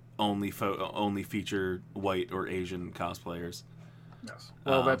only feature white or Asian cosplayers. Yes.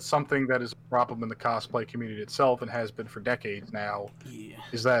 Well, that's something that is a problem in the cosplay community itself and has been for decades now, Yeah.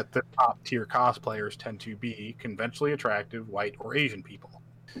 is that the top tier cosplayers tend to be conventionally attractive white or Asian people.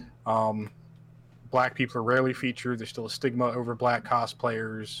 Black people are rarely featured. There's still a stigma over black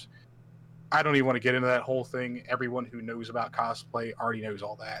cosplayers. I don't even want to get into that whole thing. Everyone who knows about cosplay already knows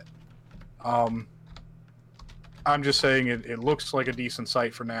all that. I'm just saying it looks like a decent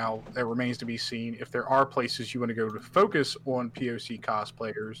site for now. That remains to be seen. If there are places you want to go to focus on POC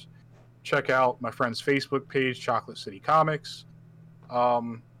cosplayers, check out my friend's Facebook page, Chocolate City Comics.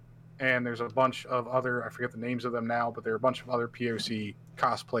 And there's a bunch of other, I forget the names of them now, but there are a bunch of other POC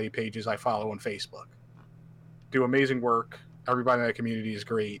cosplay pages I follow on Facebook. Do amazing work. Everybody in that community is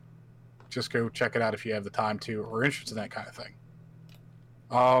great. Just go check it out if you have the time to or are interested in that kind of thing.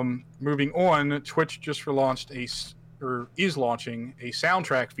 Moving on, Twitch just is launching a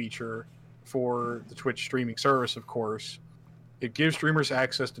soundtrack feature for the Twitch streaming service, of course. It gives streamers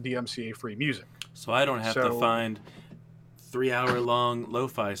access to DMCA-free music. So I don't have to So- find 3-hour-long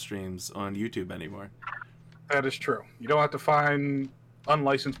lo-fi streams on YouTube anymore. That is true. You don't have to find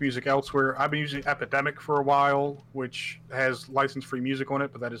unlicensed music elsewhere. I've been using Epidemic for a while, which has license-free music on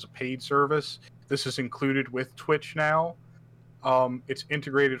it, but that is a paid service. This is included with Twitch now. It's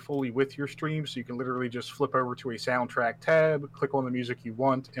integrated fully with your stream, so you can literally just flip over to a soundtrack tab, click on the music you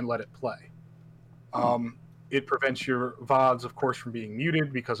want, and let it play. It prevents your VODs, of course, from being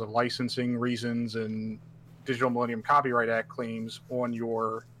muted because of licensing reasons and Digital Millennium Copyright Act claims on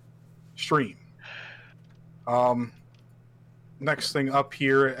your stream. Next thing up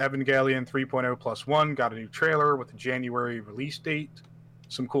here, Evangelion 3.0+1 got a new trailer with a January release date.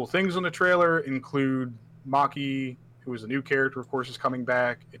 Some cool things on the trailer include Maki who is a new character, of course, is coming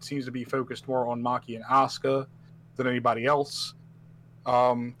back. It seems to be focused more on Maki and Asuka than anybody else.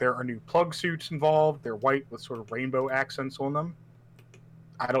 There are new plug suits involved. They're white with sort of rainbow accents on them.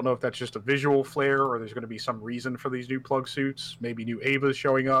 I don't know if that's just a visual flair or there's going to be some reason for these new plug suits. Maybe new Ava's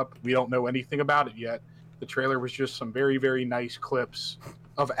showing up. We don't know anything about it yet. The trailer was just some very, very nice clips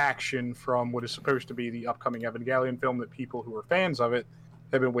of action from what is supposed to be the upcoming Evangelion film that people who are fans of it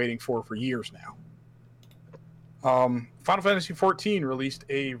have been waiting for years now. Final Fantasy XIV released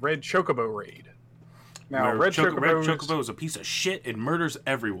a Red Chocobo raid. Now, Red Chocobo is a piece of shit and murders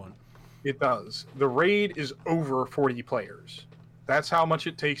everyone. It does. The raid is over 40 players. That's how much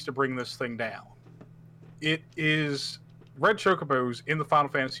it takes to bring this thing down. It is... Red Chocobos in the Final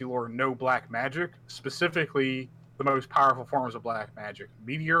Fantasy lore know black magic, specifically the most powerful forms of black magic,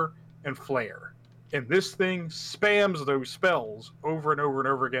 Meteor and Flare. And this thing spams those spells over and over and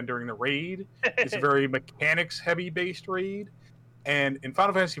over again during the raid. It's a very mechanics-heavy based raid. And in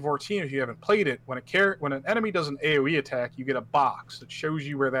Final Fantasy XIV, if you haven't played it, when an enemy does an AoE attack, you get a box that shows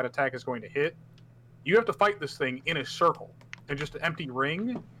you where that attack is going to hit. You have to fight this thing in a circle, in just an empty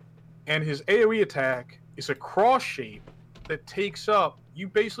ring. And his AoE attack is a cross shape that takes up... You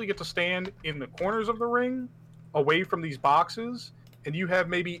basically get to stand in the corners of the ring, away from these boxes, and you have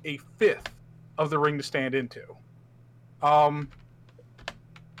maybe a fifth of the ring to stand into.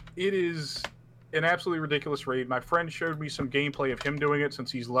 It is an absolutely ridiculous raid. My friend showed me some gameplay of him doing it since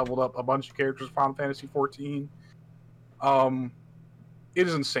he's leveled up a bunch of characters in Final Fantasy XIV. It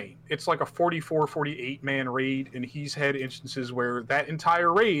is insane. It's like a 44, 48-man raid, and he's had instances where that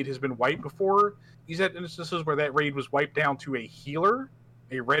entire raid has been wiped before. He's had instances where that raid was wiped down to a healer,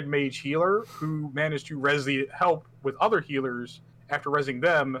 a red mage healer, who managed to help with other healers after rezzing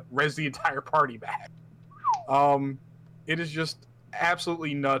them, res the entire party back. It is just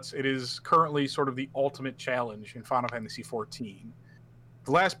absolutely nuts. It is currently sort of the ultimate challenge in Final Fantasy XIV.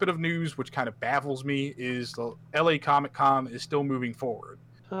 The last bit of news, which kind of baffles me, is the LA Comic-Con is still moving forward.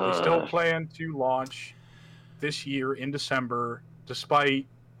 They still plan to launch this year in December, despite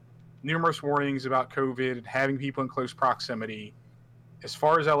numerous warnings about COVID and having people in close proximity. As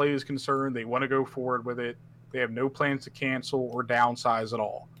far as LA is concerned, they want to go forward with it. They have no plans to cancel or downsize at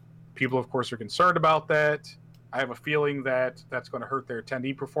all. People, of course, are concerned about that. I have a feeling that that's going to hurt their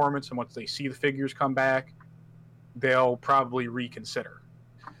attendee performance, and once they see the figures come back, they'll probably reconsider.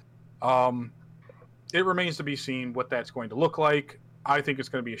 It remains to be seen what that's going to look like. I think it's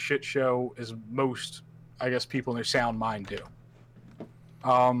going to be a shit show, as most, I guess, people in their sound mind do.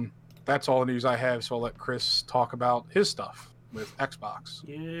 That's all the news I have, so I'll let Chris talk about his stuff with Xbox.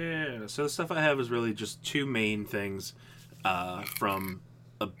 Yeah, so the stuff I have is really just two main things from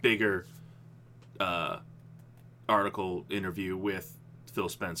a bigger article interview with Phil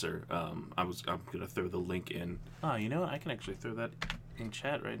Spencer. I'm gonna throw the link in. Oh, you know what? I can actually throw that in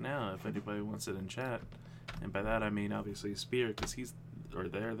chat right now if anybody wants it in chat. And by that I mean obviously Spear, because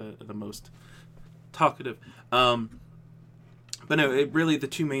they're the most talkative. But no, really the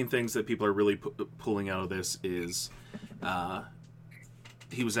two main things that people are really pulling out of this is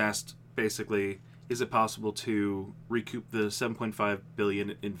he was asked basically, is it possible to recoup the $7.5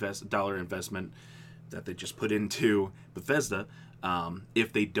 billion dollar investment that they just put into Bethesda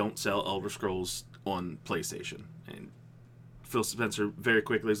if they don't sell Elder Scrolls on PlayStation? And Phil Spencer very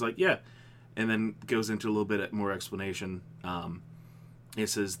quickly is like, yeah, and then goes into a little bit more explanation. It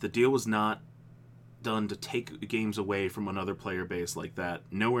says the deal was not done to take games away from another player base like that.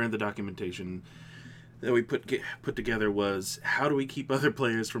 Nowhere in the documentation that we put together was, how do we keep other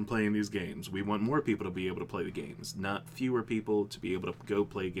players from playing these games? We want more people to be able to play the games, not fewer people to be able to go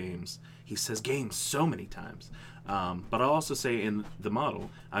play games. He says games so many times. But I'll also say in the model,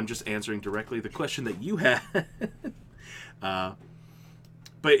 I'm just answering directly the question that you had. But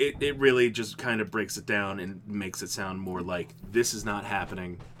it really just kind of breaks it down and makes it sound more like this is not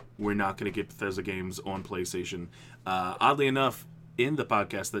happening. We're not going to get Bethesda games on PlayStation. Oddly enough, in the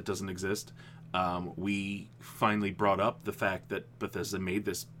podcast that doesn't exist, we finally brought up the fact that Bethesda made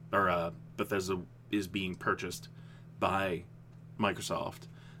this, or Bethesda is being purchased by Microsoft.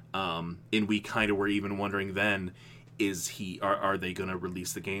 And we kind of were even wondering then, are they going to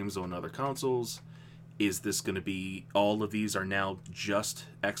release the games on other consoles? Is this going to be, all of these are now just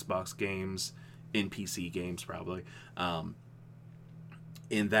Xbox games, in PC games probably.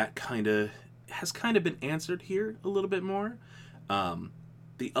 And that has been answered here a little bit more.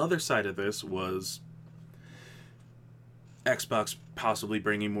 The other side of this was Xbox possibly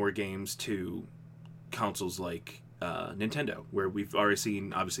bringing more games to consoles like Nintendo, where we've already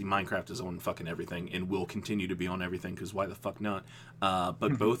seen, obviously, Minecraft is on fucking everything and will continue to be on everything, because why the fuck not?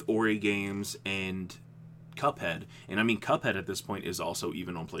 But both Ori games and Cuphead, and I mean Cuphead at this point is also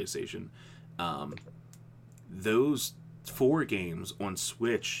even on PlayStation. Those 4 games on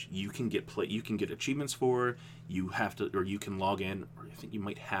Switch you can get achievements for. You have to, or you can log in, or I think you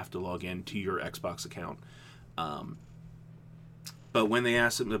might have to log in to your Xbox account. But when they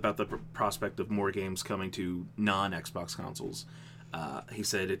asked him about the prospect of more games coming to non-Xbox consoles, he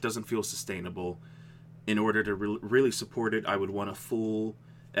said it doesn't feel sustainable. In order to really support it, I would want a full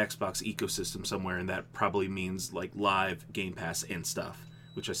Xbox ecosystem somewhere, and that probably means like live Game Pass and stuff,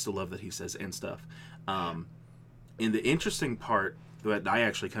 which I still love that he says and stuff. And the interesting part that I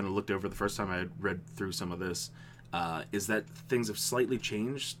actually kind of looked over the first time I had read through some of this is that things have slightly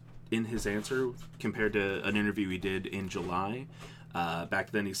changed in his answer compared to an interview he did in July.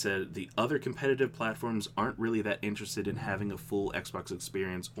 Back then he said the other competitive platforms aren't really that interested in having a full Xbox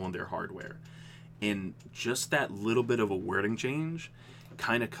experience on their hardware. And just that little bit of a wording change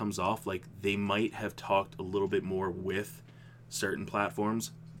kind of comes off like they might have talked a little bit more with certain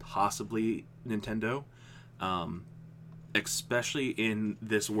platforms, possibly Nintendo. Especially in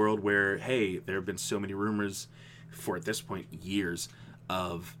this world where, hey, there have been so many rumors for, at this point, years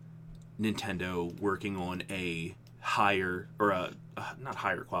of Nintendo working on a higher, or a not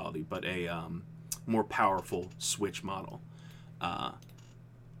higher quality, but a more powerful Switch model.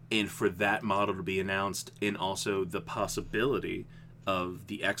 And for that model to be announced, and also the possibility of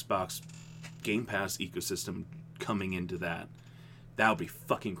the Xbox Game Pass ecosystem coming into that would be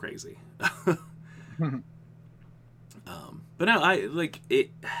fucking crazy. But no,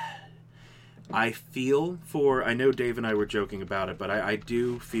 I feel for, I know Dave and I were joking about it, but I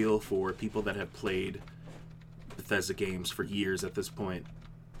do feel for people that have played Bethesda games for years at this point,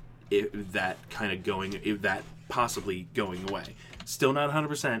 that possibly going away. Still not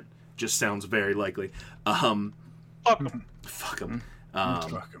 100%, just sounds very likely. Fuck them. Fuck them.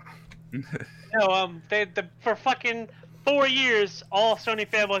 For fucking 4 years, all Sony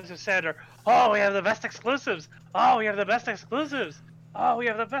fanboys have said oh, we have the best exclusives. Oh, we have the best exclusives. Oh, we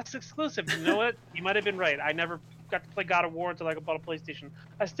have the best exclusive. You know what? You might have been right. I never got to play God of War until I bought a PlayStation.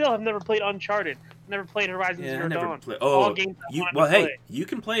 I still have never played Uncharted. Never played Horizon Zero Dawn. All games hey, you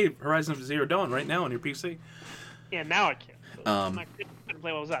can play Horizon Zero Dawn right now on your PC. Yeah, now I can. I couldn't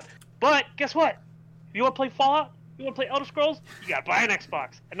play what was that. But guess what? If you want to play Fallout, you want to play Elder Scrolls, you gotta buy an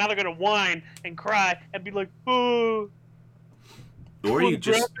Xbox. And now they're gonna whine and cry and be like, oh. Or you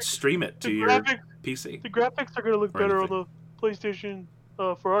just stream it to your PC. The graphics are gonna look better on the PlayStation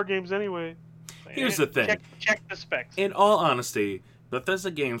for our games anyway. Here's the thing. Check the specs. In all honesty, Bethesda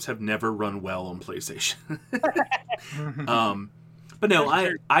games have never run well on PlayStation. But no,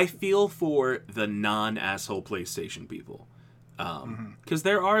 I feel for the non-asshole PlayStation people. Because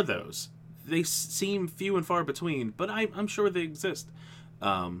there are those. They seem few and far between, but I'm sure they exist.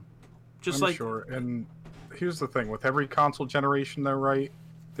 I'm sure. And here's the thing. With every console generation, though, right,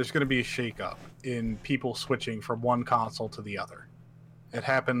 there's going to be a shake-up in people switching from one console to the other. It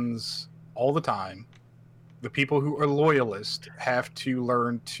happens all the time. The people who are loyalists have to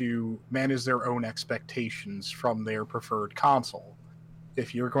learn to manage their own expectations from their preferred console.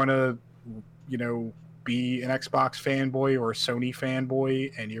 If you're going to, be an Xbox fanboy or a Sony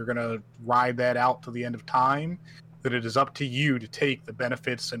fanboy and you're going to ride that out to the end of time, then it is up to you to take the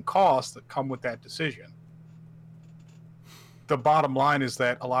benefits and costs that come with that decision. The bottom line is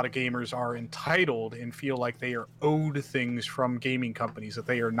that a lot of gamers are entitled and feel like they are owed things from gaming companies that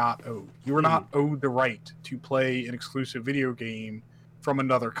they are not owed. You are not owed the right to play an exclusive video game from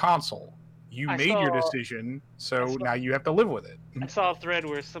another console. You made your decision, so now you have to live with it. I saw a thread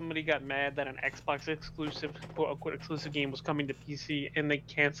where somebody got mad that an Xbox exclusive, quote-unquote exclusive game was coming to PC, and they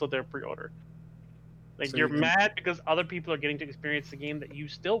canceled their pre-order. Like, you're mad because other people are getting to experience the game that you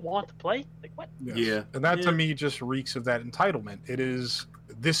still want to play? Like, what? Yes. Yeah. And that, to me, just reeks of that entitlement. It is,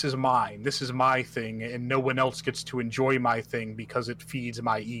 this is mine, this is my thing, and no one else gets to enjoy my thing because it feeds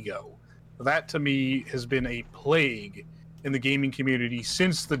my ego. That, to me, has been a plague in the gaming community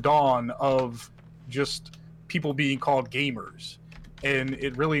since the dawn of just people being called gamers. And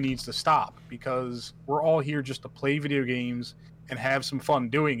it really needs to stop, because we're all here just to play video games and have some fun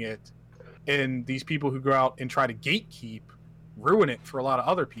doing it. And these people who go out and try to gatekeep ruin it for a lot of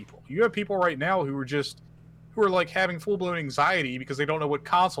other people. You have people right now who are like having full-blown anxiety because they don't know what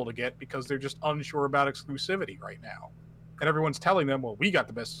console to get because they're just unsure about exclusivity right now. And everyone's telling them, well, we got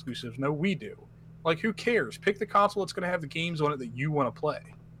the best exclusives. No, we do. Like, who cares? Pick the console that's going to have the games on it that you want to play.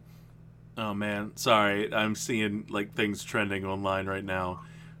 Oh, man. Sorry. I'm seeing, things trending online right now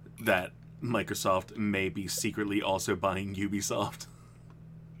that Microsoft may be secretly also buying Ubisoft.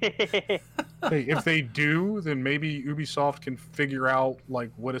 Hey, if they do, then maybe Ubisoft can figure out,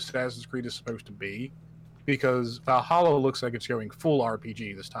 what Assassin's Creed is supposed to be. because Valhalla looks like it's going full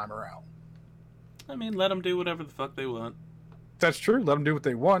RPG this time around. I mean, let them do whatever the fuck they want. That's true. Let them do what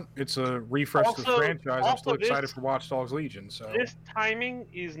they want. It's a refresh to the Also- franchise. I'm still also excited this- for Watch Dogs Legion. So This timing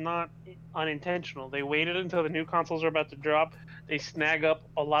is not unintentional. They waited until the new consoles are about to drop. They snag up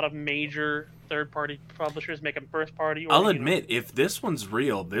a lot of major third-party publishers, make them first-party. I'll admit, if this one's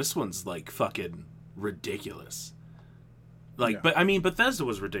real, this one's like fucking ridiculous. Like, Yeah. but I mean, Bethesda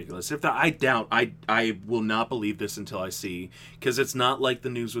was ridiculous. If that, I will not believe this until I see, because it's not like the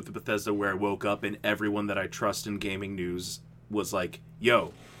news with the Bethesda where I woke up and everyone that I trust in gaming news was like,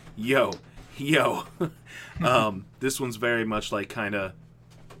 yo. This one's very much like kind of.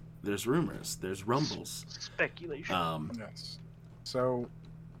 There's rumors. There's rumbles. speculation. yes. So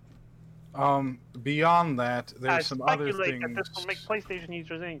beyond that, I there's some other speculate things. that this will make PlayStation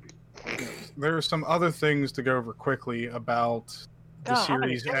users angry. There are some other things to go over quickly about the God, how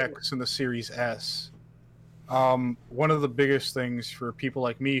many Series games? X and the Series S. One of the biggest things for people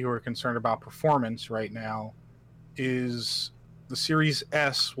like me who are concerned about performance right now is the Series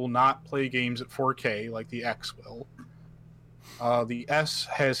S will not play games at 4K like the X will. The S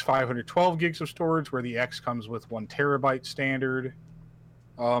has 512 gigs of storage, where the X comes with 1 terabyte standard.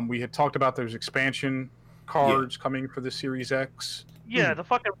 We had talked about those expansion cards coming for the Series X. Yeah, the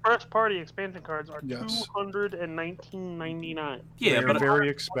fucking first-party expansion cards are Yes. $219.99. Yeah, They're but very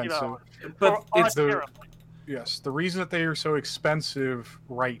expensive. but For it's a the- terabyte. Yes, the reason that they are so expensive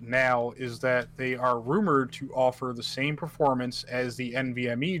right now is that they are rumored to offer the same performance as the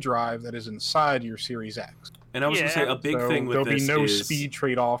NVMe drive that is inside your Series X. and I was gonna Yeah. say a big So thing with there'll this be no is speed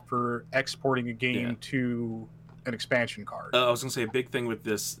trade-off for exporting a game Yeah. to an expansion card. I was gonna say a big thing with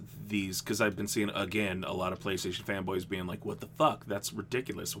these, because I've been seeing again a lot of PlayStation fanboys being like, "What the fuck? That's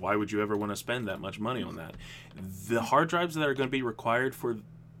ridiculous. Why would you ever want to spend that much money on that?" The hard drives that are going to be required for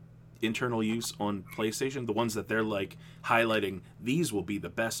internal use on PlayStation, the ones that they're like highlighting, these will be the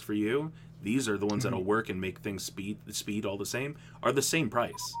best for you. These are the ones that'll work and make things speed all the same. Are the same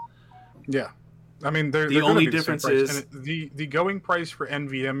price. Yeah. I mean, they're The gonna only be the same difference price. is- And the going price for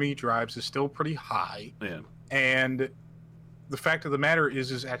NVMe drives is still pretty high. Yeah. And the fact of the matter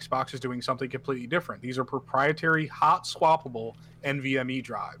is Xbox is doing something completely different. These are proprietary, hot swappable NVMe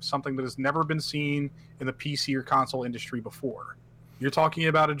drives, something that has never been seen in the PC or console industry before. You're talking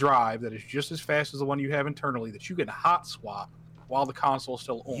about a drive that is just as fast as the one you have internally that you can hot swap while the console is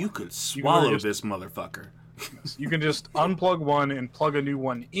still on. You could can swallow just- this motherfucker. You can just unplug one and plug a new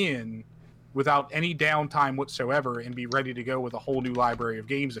one in without any downtime whatsoever and be ready to go with a whole new library of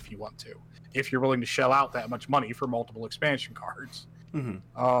games if you want to, if you're willing to shell out that much money for multiple expansion cards. hmm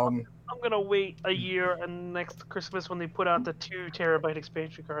I'm gonna wait a year, and next Christmas when they put out the 2 terabyte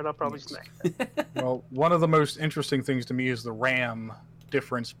expansion card, I'll probably snag that. Well, one of the most interesting things to me is the RAM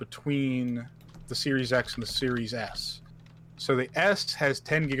difference between the Series X and the Series S. So the S has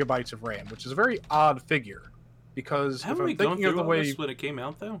 10 gigabytes of RAM, which is a very odd figure because Haven't if we I'm gone thinking of through the all way, this when it came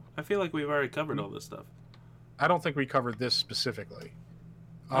out though? I feel like we've already covered all this stuff. I don't think we covered this specifically.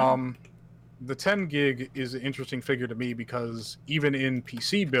 The 10 gig is an interesting figure to me because even in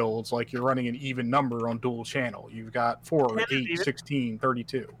PC builds, like you're running an even number on dual channel. You've got 4, Yeah, 8, even. 16,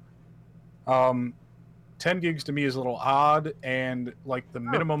 32. 10 gigs to me is a little odd, and like the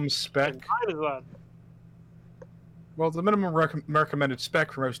minimum spec. Mine is odd. Well, the minimum recommended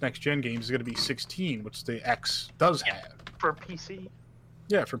spec for most next gen games is going to be 16, which the X does have. For PC.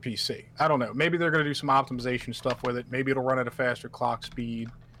 Yeah, for PC. I don't know. Maybe they're going to do some optimization stuff with it. Maybe it'll run at a faster clock speed.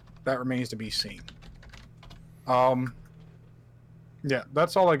 That remains to be seen. Yeah,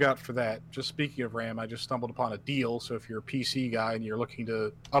 that's all I got for that. Just speaking of RAM, I just stumbled upon a deal. So if you're a PC guy and you're looking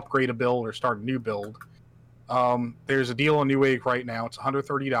to upgrade a build or start a new build, there's a deal on Newegg right now. It's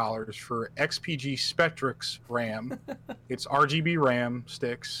 $130 for XPG Spectrix RAM. It's RGB RAM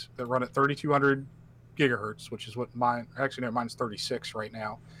sticks that run at 3200 gigahertz, which is what mine. Actually, no, mine's 36 right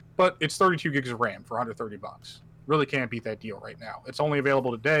now, but it's 32 gigs of RAM for $130. Really can't beat that deal right now. It's only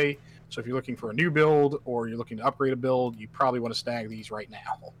available today, so if you're looking for a new build or you're looking to upgrade a build, you probably want to snag these right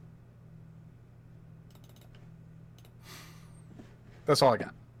now. That's all I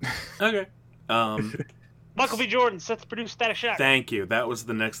got. Okay. Michael B. Jordan sets to produce Static Shock. Thank you. That was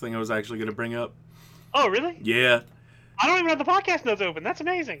the next thing I was actually going to bring up. Oh, really? Yeah. I don't even have the podcast notes open. That's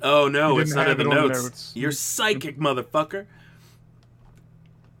amazing. Oh no, You it's didn't not in have the it on the notes. notes. You're psychic, motherfucker.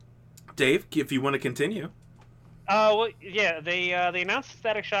 Dave, if you want to continue. Well, yeah, they announced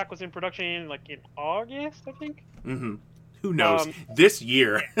Static Shock was in production in August, I think. Mm-hmm. Who knows? Um, This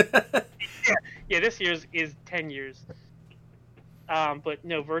year. Yeah, this year's is 10 years. But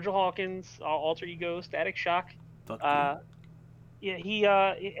no, Virgil Hawkins, Alter Ego, Static Shock. Fuck Uh,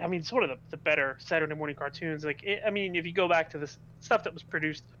 Yeah, I mean, it's one of the better Saturday morning cartoons. Like, I mean, if you go back to this stuff that was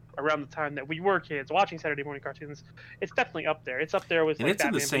produced around the time that we were kids watching Saturday morning cartoons, it's definitely up there. It's up there with And like it's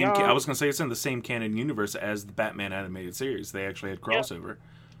in the Batman same. I Beyond. was gonna say it's in the same canon universe as the Batman animated series. They actually had Yeah, crossover.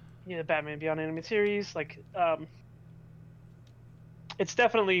 yeah, the Batman Beyond animated series. Like, it's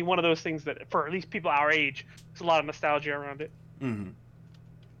definitely one of those things that, for at least people our age, there's a lot of nostalgia around it. Mm-hmm.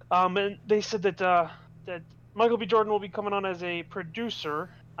 And they said that that Michael B. Jordan will be coming on as a producer.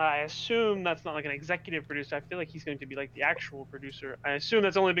 I assume that's not like an executive producer. I feel like he's going to be like the actual producer. I assume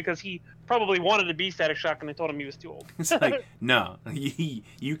that's only because he probably wanted to be Static Shock and they told him he was too old. It's like, no,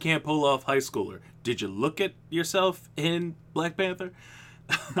 you can't pull off High Schooler. Did you look at yourself in Black Panther?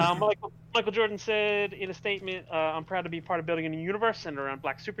 Michael Jordan said in a statement, "I'm proud to be part of building a new universe centered around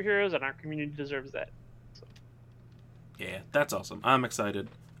Black superheroes, and our community deserves that." So. Yeah, that's awesome. I'm excited.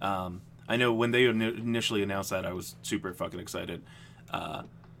 I know when they initially announced that, I was super fucking excited.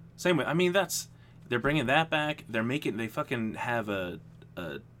 Same way. I mean, they're bringing that back. They fucking have a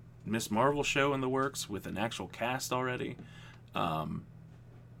Miss Marvel show in the works with an actual cast already.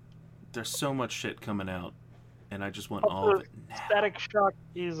 There's so much shit coming out, and I just want all of it now. Static Shock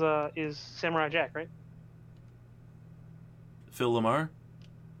is Samurai Jack, right? Phil Lamar?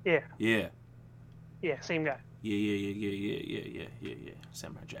 Yeah. Yeah. Yeah, same guy. Yeah.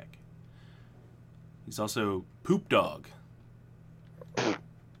 Samurai Jack. He's also Poop Dog.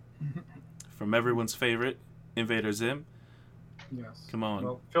 From everyone's favorite, Invader Zim. Yes. Come on.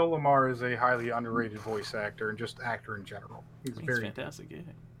 Well, Phil Lamar is a highly underrated voice actor and just actor in general. He's very fantastic, yeah.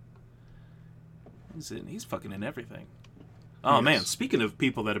 He's fucking in everything. Oh, yes. Man, speaking of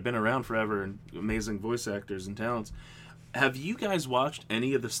people that have been around forever and amazing voice actors and talents, have you guys watched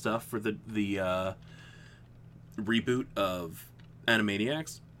any of the stuff for the reboot of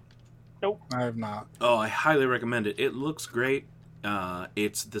Animaniacs? Nope. I have not. Oh, I highly recommend it. It looks great.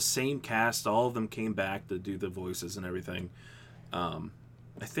 It's the same cast. All of them came back to do the voices and everything. I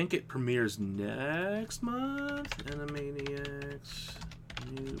think it premieres next month. Animaniacs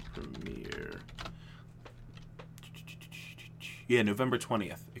new premiere. Yeah, November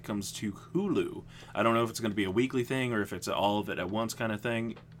 20th. It comes to Hulu. I don't know if it's going to be a weekly thing or if it's all of it at once kind of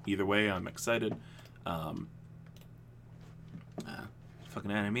thing. Either way, I'm excited. Fucking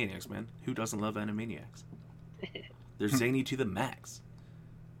Animaniacs, man. Who doesn't love Animaniacs? They're zany to the max.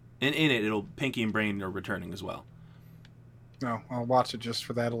 And in it, Pinky and Brain are returning as well. No, I'll watch it just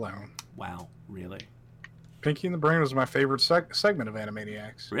for that alone. Wow, really? Pinky and the Brain was my favorite segment of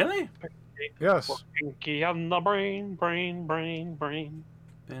Animaniacs. Really? Yes. Pinky and the Brain.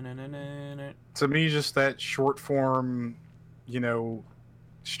 To me, just that short form,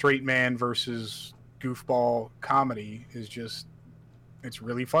 straight man versus goofball comedy is just, it's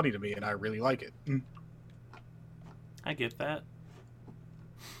really funny to me, and I really like it. I get that.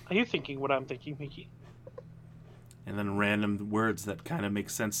 Are you thinking what I'm thinking, Pinky? And then random words that kind of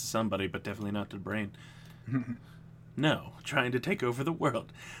make sense to somebody, but definitely not to the brain. No, trying to take over the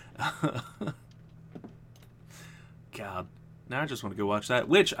world. God. Now I just want to go watch that.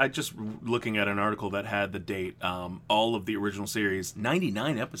 Which, I just looking at an article that had the date, all of the original series,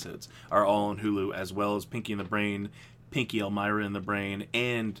 99 episodes, are all on Hulu, as well as Pinky and the Brain, Pinky Elmira and the Brain,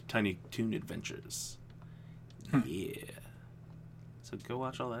 and Tiny Toon Adventures. Yeah. So go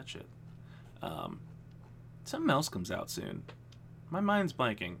watch all that shit. Something else comes out soon. My mind's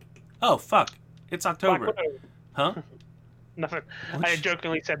blanking. Oh, fuck. It's October. Huh? Nothing. I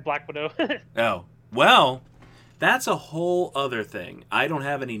jokingly said Black Widow. Oh. Well, that's a whole other thing. I don't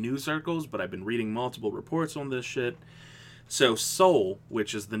have any news articles, but I've been reading multiple reports on this shit. So Soul,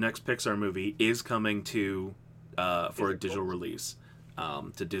 which is the next Pixar movie, is coming to for a digital release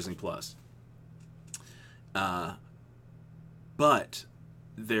to Disney Plus. But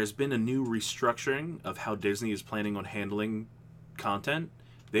there's been a new restructuring of how Disney is planning on handling content.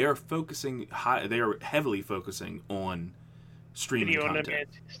 They are heavily focusing on streaming Video content. on demand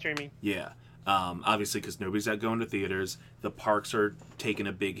streaming. Yeah. Obviously, because nobody's out going to theaters. The parks are taking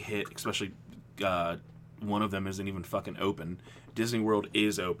a big hit, especially one of them isn't even fucking open. Disney World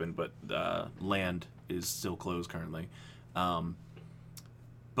is open, but Land is still closed currently.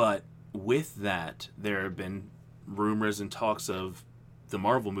 But with that, there have been rumors and talks of the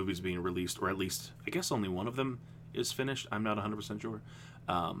Marvel movies being released, or at least, I guess only one of them is finished. I'm not 100% sure.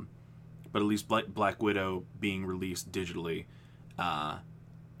 But at least Black Widow being released digitally.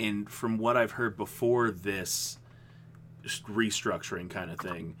 And from what I've heard before this restructuring kind of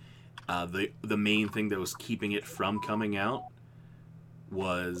thing, the main thing that was keeping it from coming out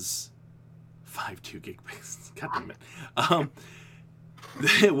was 5.2 gigabytes. God damn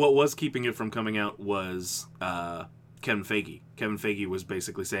it. What was keeping it from coming out was Kevin Feige. Kevin Feige was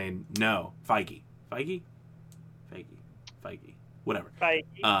basically saying, no, Feige. Whatever. Feige.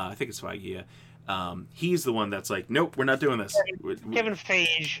 I think it's Feige, yeah. He's the one that's like, nope, we're not doing this. Kevin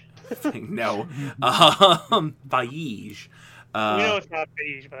Feige. No. Feige. We know it's not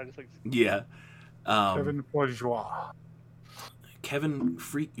Feige, but I just like. Yeah. Kevin Bourgeois. Kevin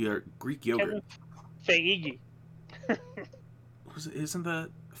Greek yogurt. Feige. Isn't that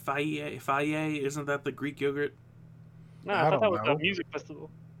Faye? Isn't that the Greek yogurt? No, I thought that was a music festival.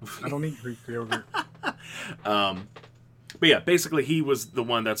 I don't eat Greek yogurt. But yeah, basically he was the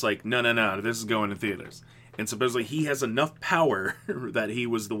one that's like, no, this is going in theaters. And supposedly he has enough power that he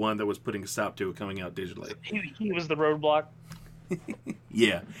was the one that was putting a stop to it coming out digitally. He was the roadblock.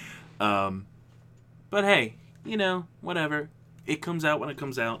 Yeah. But hey, whatever. It comes out when it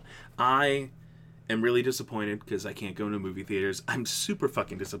comes out. I am really disappointed because I can't go into movie theaters. I'm super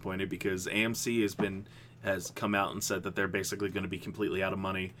fucking disappointed because AMC has come out and said that they're basically going to be completely out of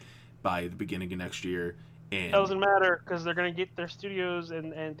money by the beginning of next year. And doesn't matter because they're gonna get their studios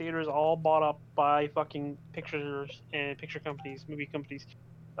and theaters all bought up by fucking pictures and picture companies, movie companies.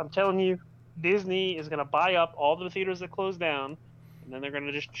 I'm telling you, Disney is gonna buy up all the theaters that close down, and then they're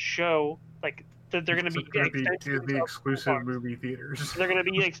gonna just show like that they're gonna be Disney exclusive movie theaters. They're gonna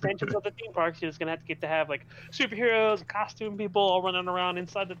be extensions of the theme parks. You're just gonna have to have like superheroes and costume people all running around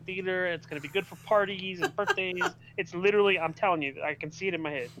inside the theater. It's gonna be good for parties and birthdays. It's literally, I'm telling you, I can see it in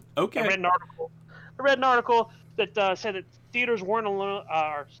my head. Okay. I read an article that said that theaters weren't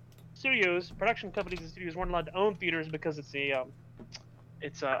allowed, studios, production companies and studios weren't allowed to own theaters because it's a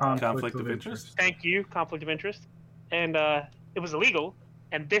conflict of interest. Thank you, conflict of interest, and it was illegal.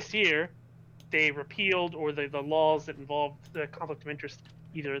 And this year, they repealed or the laws that involved the conflict of interest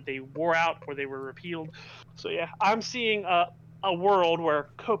either they wore out or they were repealed. So yeah, I'm seeing a world where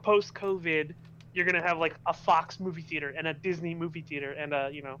post COVID, you're gonna have like a Fox movie theater and a Disney movie theater and a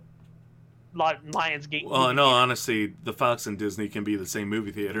Lionsgate. Well, in all honesty, the Fox and Disney can be the same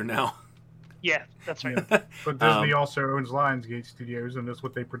movie theater now. Yeah, that's right. Yeah. But Disney also owns Lionsgate Studios, and that's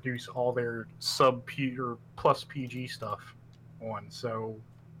what they produce all their sub-P or plus PG stuff on. So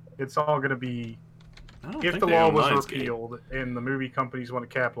it's all going to be. If the law was repealed and the movie companies want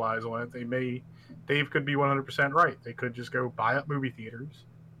to capitalize on it, Dave could be 100% right. They could just go buy up movie theaters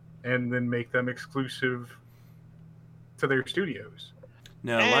and then make them exclusive to their studios.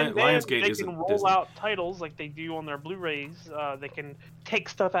 No, and Lionsgate they isn't can roll Disney. out titles like they do on their Blu-rays. They can take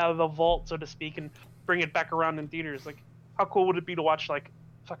stuff out of the vault, so to speak, and bring it back around in theaters. Like, how cool would it be to watch like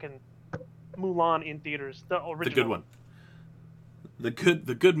fucking Mulan in theaters? The original. The good one. The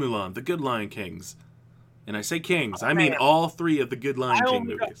good Mulan. The good Lion Kings. And I say kings, I mean all three of the good Lion King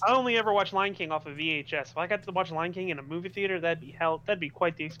movies. I only ever watched Lion King off of VHS. If I got to watch Lion King in a movie theater, that'd be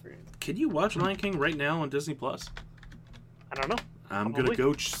quite the experience. Can you watch Lion King right now on Disney Plus? I don't know. I'm gonna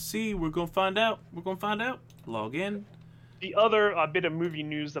go see. We're gonna find out. Log in. The other bit of movie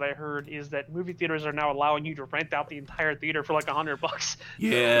news that I heard is that movie theaters are now allowing you to rent out the entire theater for like $100.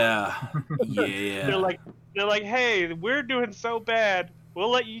 Yeah, yeah. They're like, hey, we're doing so bad.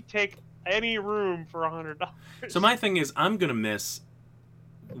 We'll let you take any room for $100. So my thing is, I'm gonna miss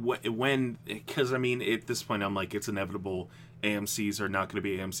when, because I mean, at this point, I'm like, it's inevitable. AMCs are not going to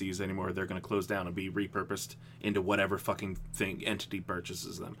be AMCs anymore. They're going to close down and be repurposed into whatever fucking entity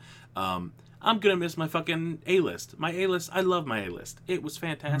purchases them. I'm going to miss my fucking A-list. My A-list, I love my A-list. It was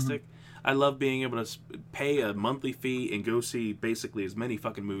fantastic. Mm-hmm. I love being able to pay a monthly fee and go see basically as many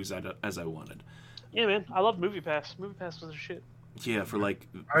fucking movies as I wanted. Yeah, man. I love MoviePass. MoviePass was a shit. Yeah, for like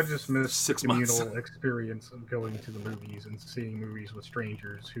I just miss 6 the months. communal experience of going to the movies and seeing movies with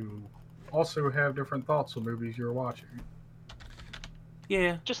strangers who also have different thoughts on movies you're watching.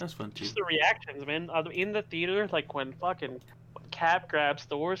 Yeah, that's fun too. Just the reactions, man. In the theater, like when Cap grabs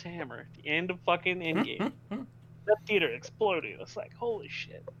Thor's hammer at the end of fucking Endgame. That theater exploded. It's like, holy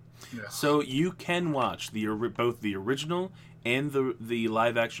shit. Yeah. So you can watch both the original and the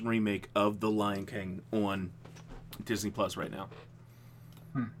live action remake of The Lion King on Disney Plus right now.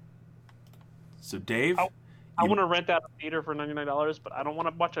 So Dave, I want to rent out a theater for $99, but I don't want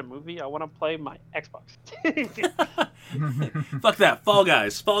to watch a movie. I want to play my Xbox. Fuck that. Fall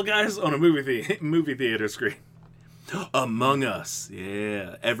Guys on a movie theater screen. Among Us.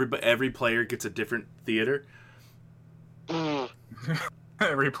 Yeah. Every player gets a different theater.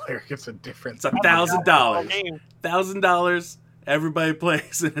 Every player gets a different. It's $1,000. $1,000. Everybody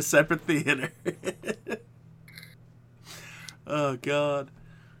plays in a separate theater. Oh God.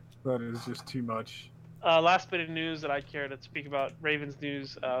 That is just too much. Last bit of news that I care to speak about, Ravens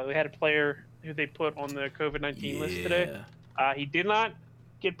news. They had a player who they put on the COVID-19 list today. He did not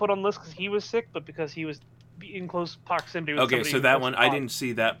get put on the list because he was sick, but because he was be in close proximity with Okay, somebody so who that was one I positive. didn't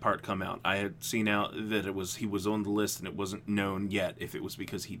see that part come out. I had seen out that he was on the list and it wasn't known yet if it was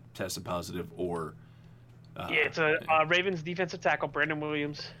because he tested positive or. Yeah, it's a Ravens defensive tackle, Brandon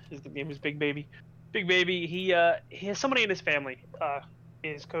Williams. His name is Big Baby. Big Baby. He has somebody in his family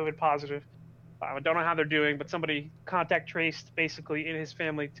is COVID positive. I don't know how they're doing, but somebody contact traced basically in his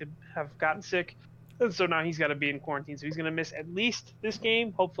family to have gotten sick, and so now he's got to be in quarantine. So he's going to miss at least this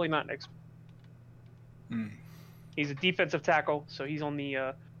game, hopefully not next. He's a defensive tackle, so he's on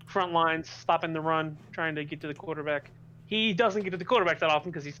the front lines, stopping the run, trying to get to the quarterback. He doesn't get to the quarterback that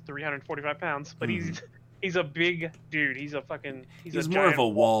often because he's 345 pounds, but he's a big dude. He's a more of a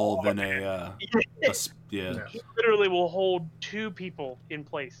wall than yeah. yeah. He literally will hold 2 people in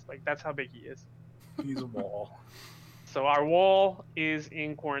place. Like, that's how big he is. He's a wall. So our wall is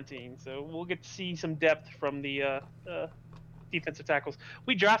in quarantine. So we'll get to see some depth from the defensive tackles.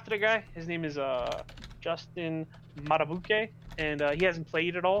 We drafted a guy. His name is Justin Matabuke, and he hasn't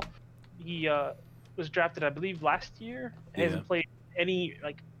played at all. He was drafted, I believe, last year. Hasn't played any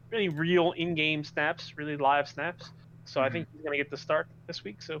real in-game snaps, really live snaps. So I think he's gonna get the start this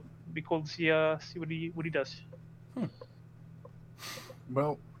week. So it'd be cool to see what he does.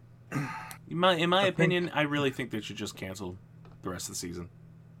 Well, in my opinion, I really think they should just cancel the rest of the season.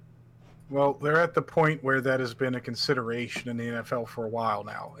 Well, they're at the point where that has been a consideration in the NFL for a while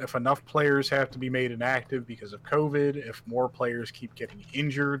now. If enough players have to be made inactive because of COVID, if more players keep getting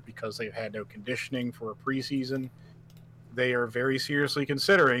injured because they've had no conditioning for a preseason, they are very seriously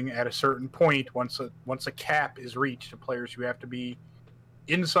considering at a certain point, once a cap is reached of players who have to be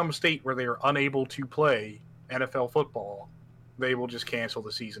in some state where they are unable to play NFL football, they will just cancel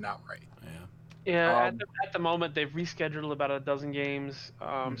the season outright. Yeah, at the moment they've rescheduled about a dozen games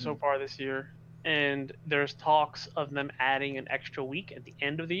so far this year, and there's talks of them adding an extra week at the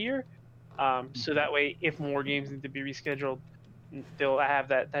end of the year, so that way if more games need to be rescheduled, they'll have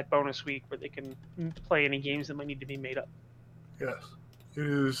that bonus week where they can play any games that might need to be made up. Yes,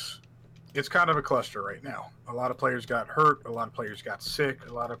 it's kind of a cluster right now. A lot of players got hurt, a lot of players got sick,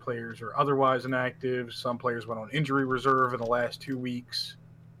 a lot of players are otherwise inactive. Some players went on injury reserve in the last 2 weeks.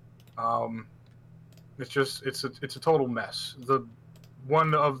 It's a total mess.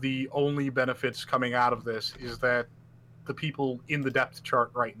 One of the only benefits coming out of this is that the people in the depth chart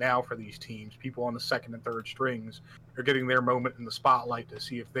right now for these teams, people on the second and third strings, are getting their moment in the spotlight to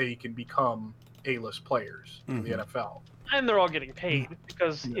see if they can become A-list players in the NFL. And they're all getting paid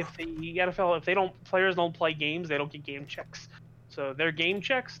because if the NFL, players don't play games, they don't get game checks. So their game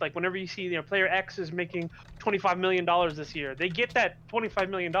checks, like whenever you see player X is making $25 million this year, they get that $25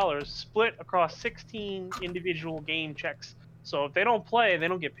 million split across 16 individual game checks. So if they don't play, they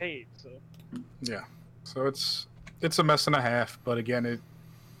don't get paid. So it's a mess and a half. But again, it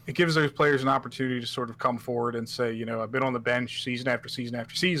gives those players an opportunity to sort of come forward and say, I've been on the bench season after season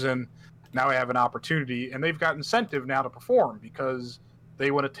after season. Now I have an opportunity, and they've got incentive now to perform because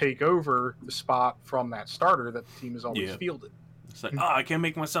they want to take over the spot from that starter that the team has always fielded. It's like, I can't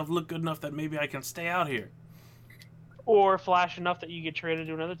make myself look good enough that maybe I can stay out here. Or flash enough that you get traded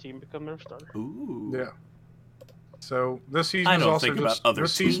to another team, become their starter. Ooh. Yeah. So this season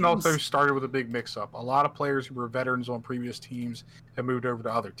also started with a big mix-up. A lot of players who were veterans on previous teams have moved over to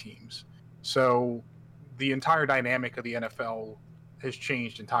other teams. So the entire dynamic of the NFL has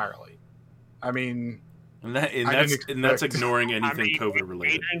changed entirely. I mean, and that's ignoring anything COVID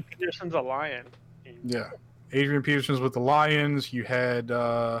related. Adrian Peterson's a Lion. Yeah. Adrian Peterson's with the Lions. You had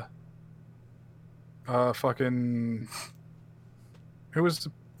who was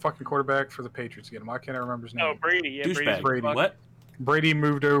the fucking quarterback for the Patriots again? Why can't I remember his name? Oh, Brady. Yeah, Brady. What? Brady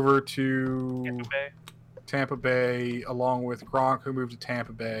moved over to Tampa Bay along with Gronk, who moved to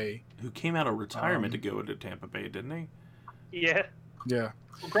Tampa Bay. Who came out of retirement to go to Tampa Bay, didn't he? Yeah. Yeah.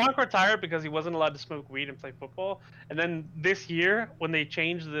 Gronk retired because he wasn't allowed to smoke weed and play football. And then this year, when they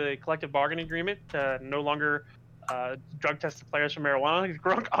changed the collective bargaining agreement to no longer drug tested players for marijuana,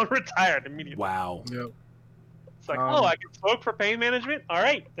 Gronk unretired immediately. Wow. Yep. It's like, I can smoke for pain management? All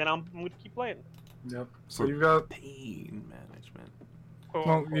right, then I'm going to keep playing. Yep. So you've got pain management.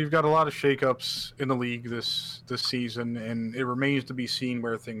 Well, you've got a lot of shakeups in the league this season, and it remains to be seen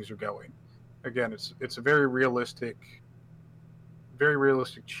where things are going. Again, it's a very realistic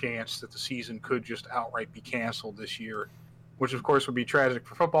chance that the season could just outright be canceled this year, which of course would be tragic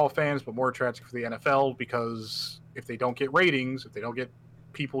for football fans, but more tragic for the NFL because if they don't get ratings, if they don't get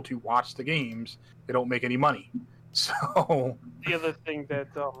people to watch the games, they don't make any money. So the other thing that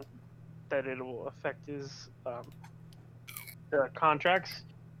it will affect is the contracts.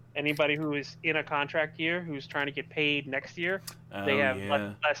 Anybody who is in a contract year who's trying to get paid next year, they have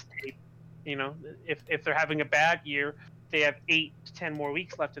less tape You know, if they're having a bad year, they have 8 to 10 more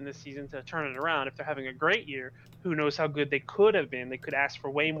weeks left in this season to turn it around. If they're having a great year, who knows how good they could have been? They could ask for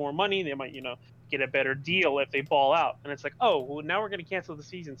way more money. They might, get a better deal if they ball out. And it's like, oh, well, now we're going to cancel the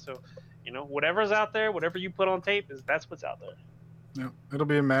season. So, whatever's out there, whatever you put on tape, that's what's out there. Yeah, it'll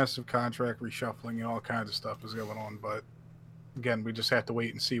be a massive contract reshuffling and all kinds of stuff is going on. But again, we just have to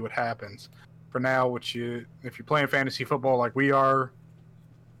wait and see what happens. For now, if you're playing fantasy football like we are,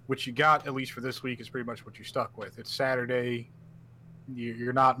 what you got, at least for this week, is pretty much what you're stuck with. It's Saturday.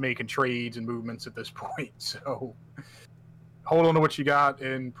 You're not making trades and movements at this point. So hold on to what you got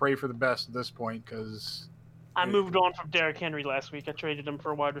and pray for the best at this point, because I moved on from Derrick Henry last week. I traded him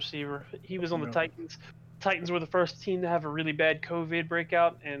for a wide receiver. He was on the Titans. Titans were the first team to have a really bad COVID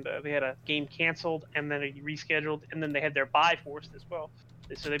breakout, and they had a game canceled and then rescheduled, and then they had their bye forced as well.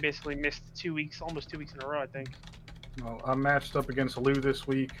 So they basically missed 2 weeks, almost 2 weeks in a row, I think. Well, I'm matched up against Lou this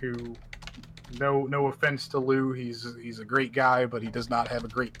week, who, no offense to Lou, he's a great guy, but he does not have a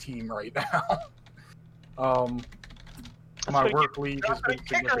great team right now. My work league has been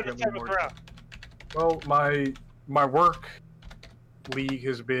significantly more. Well, my work league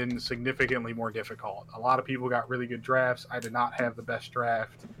has been significantly more difficult. A lot of people got really good drafts. I did not have the best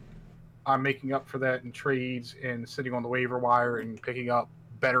draft. I'm making up for that in trades and sitting on the waiver wire and picking up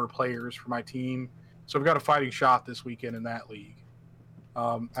better players for my team. So I've got a fighting shot this weekend in that league.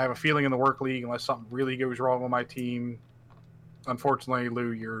 I have a feeling in the work league, unless something really goes wrong with my team, unfortunately,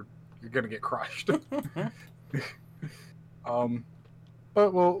 Lou, you're going to get crushed. But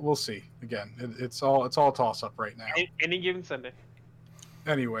we'll see. Again, it's all toss up right now. Any given Sunday.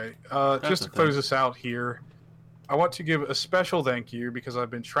 Anyway, just to close this out here, I want to give a special thank you, because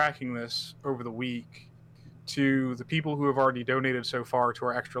I've been tracking this over the week, to the people who have already donated so far to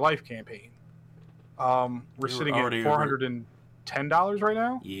our Extra Life campaign. We're sitting at $410 right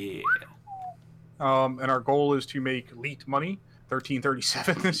now. Yeah. And our goal is to make elite money,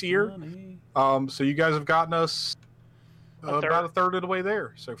 $13.37 this year. So you guys have gotten us about a third of the way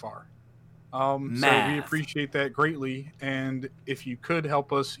there so far. So we appreciate that greatly. And if you could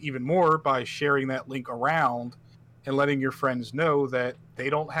help us even more by sharing that link around and letting your friends know that they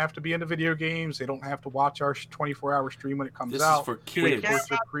don't have to be into video games, they don't have to watch our 24-hour stream when it comes out. This is for kids. We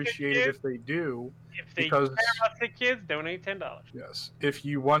would appreciate it if they do. If they care about the kids, donate $10. Yes. If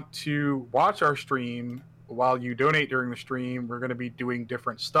you want to watch our stream while you donate during the stream, we're going to be doing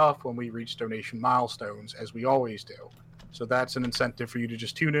different stuff when we reach donation milestones, as we always do. So that's an incentive for you to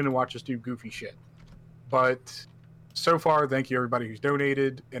just tune in and watch us do goofy shit. But so far, thank you everybody who's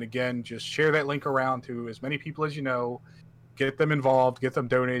donated. And again, just share that link around to as many people as you know. Get them involved. Get them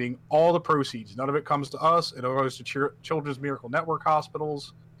donating. All the proceeds. None of it comes to us. It goes to Children's Miracle Network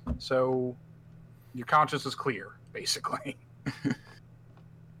hospitals. So your conscience is clear, basically.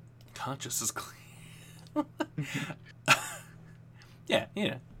 Conscience is clear. Yeah.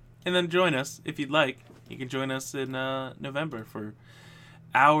 And then join us if you'd like. You can join us in November for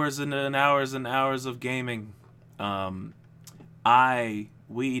hours and hours and hours of gaming. We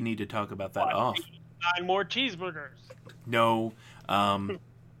need to talk about that off. 9 more cheeseburgers. No, I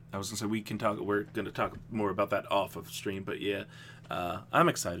was gonna say we're gonna talk more about that off of stream, but yeah, I'm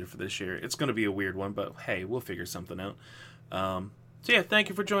excited for this year. It's gonna be a weird one, but hey, we'll figure something out. So yeah, thank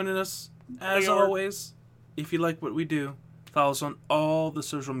you for joining us. As always, if you like what we do, follow us on all the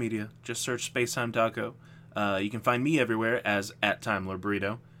social media. Just search Spacetime Taco. You can find me everywhere as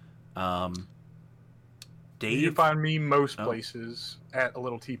 @TimeLordBurrito. Dave, you can find me most places at a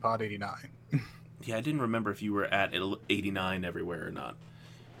little teapot 89. Yeah, I didn't remember if you were at 89 everywhere or not.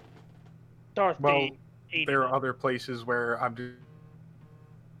 Well, there are other places where I'm.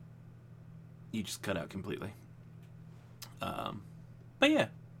 You just cut out completely. But yeah,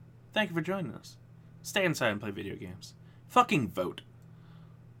 thank you for joining us. Stay inside and play video games. Fucking vote.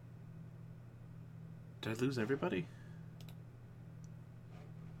 Did I lose everybody?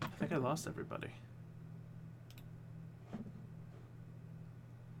 I think I lost everybody.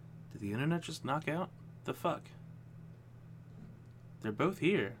 Did the internet just knock out? The fuck? They're both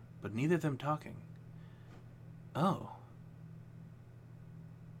here, but neither of them talking. Oh.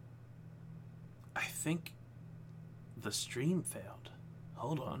 I think the stream failed.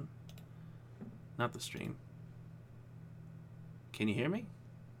 Hold on. Not the stream. Can you hear me?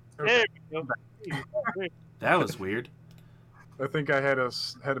 There you go. That was weird. I think I had a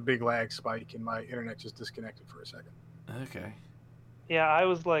big lag spike and my internet just disconnected for a second. Okay. Yeah, I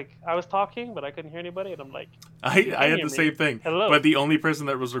was talking, but I couldn't hear anybody, and I'm like, I had the same thing. Hello. But the only person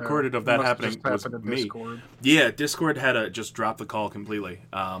that was recorded of that happening was me. Discord. Yeah, Discord had to just drop the call completely.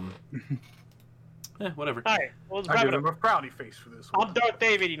 Whatever. Hi, well, I give him a frowny face for this one. I'm Darth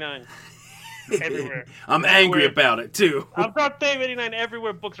Dave 89. Everywhere. I'm angry Everywhere. about it too. I'm not paying 89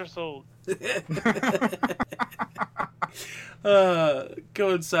 everywhere books are sold. Go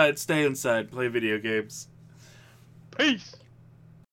inside, stay inside, play video games. Peace.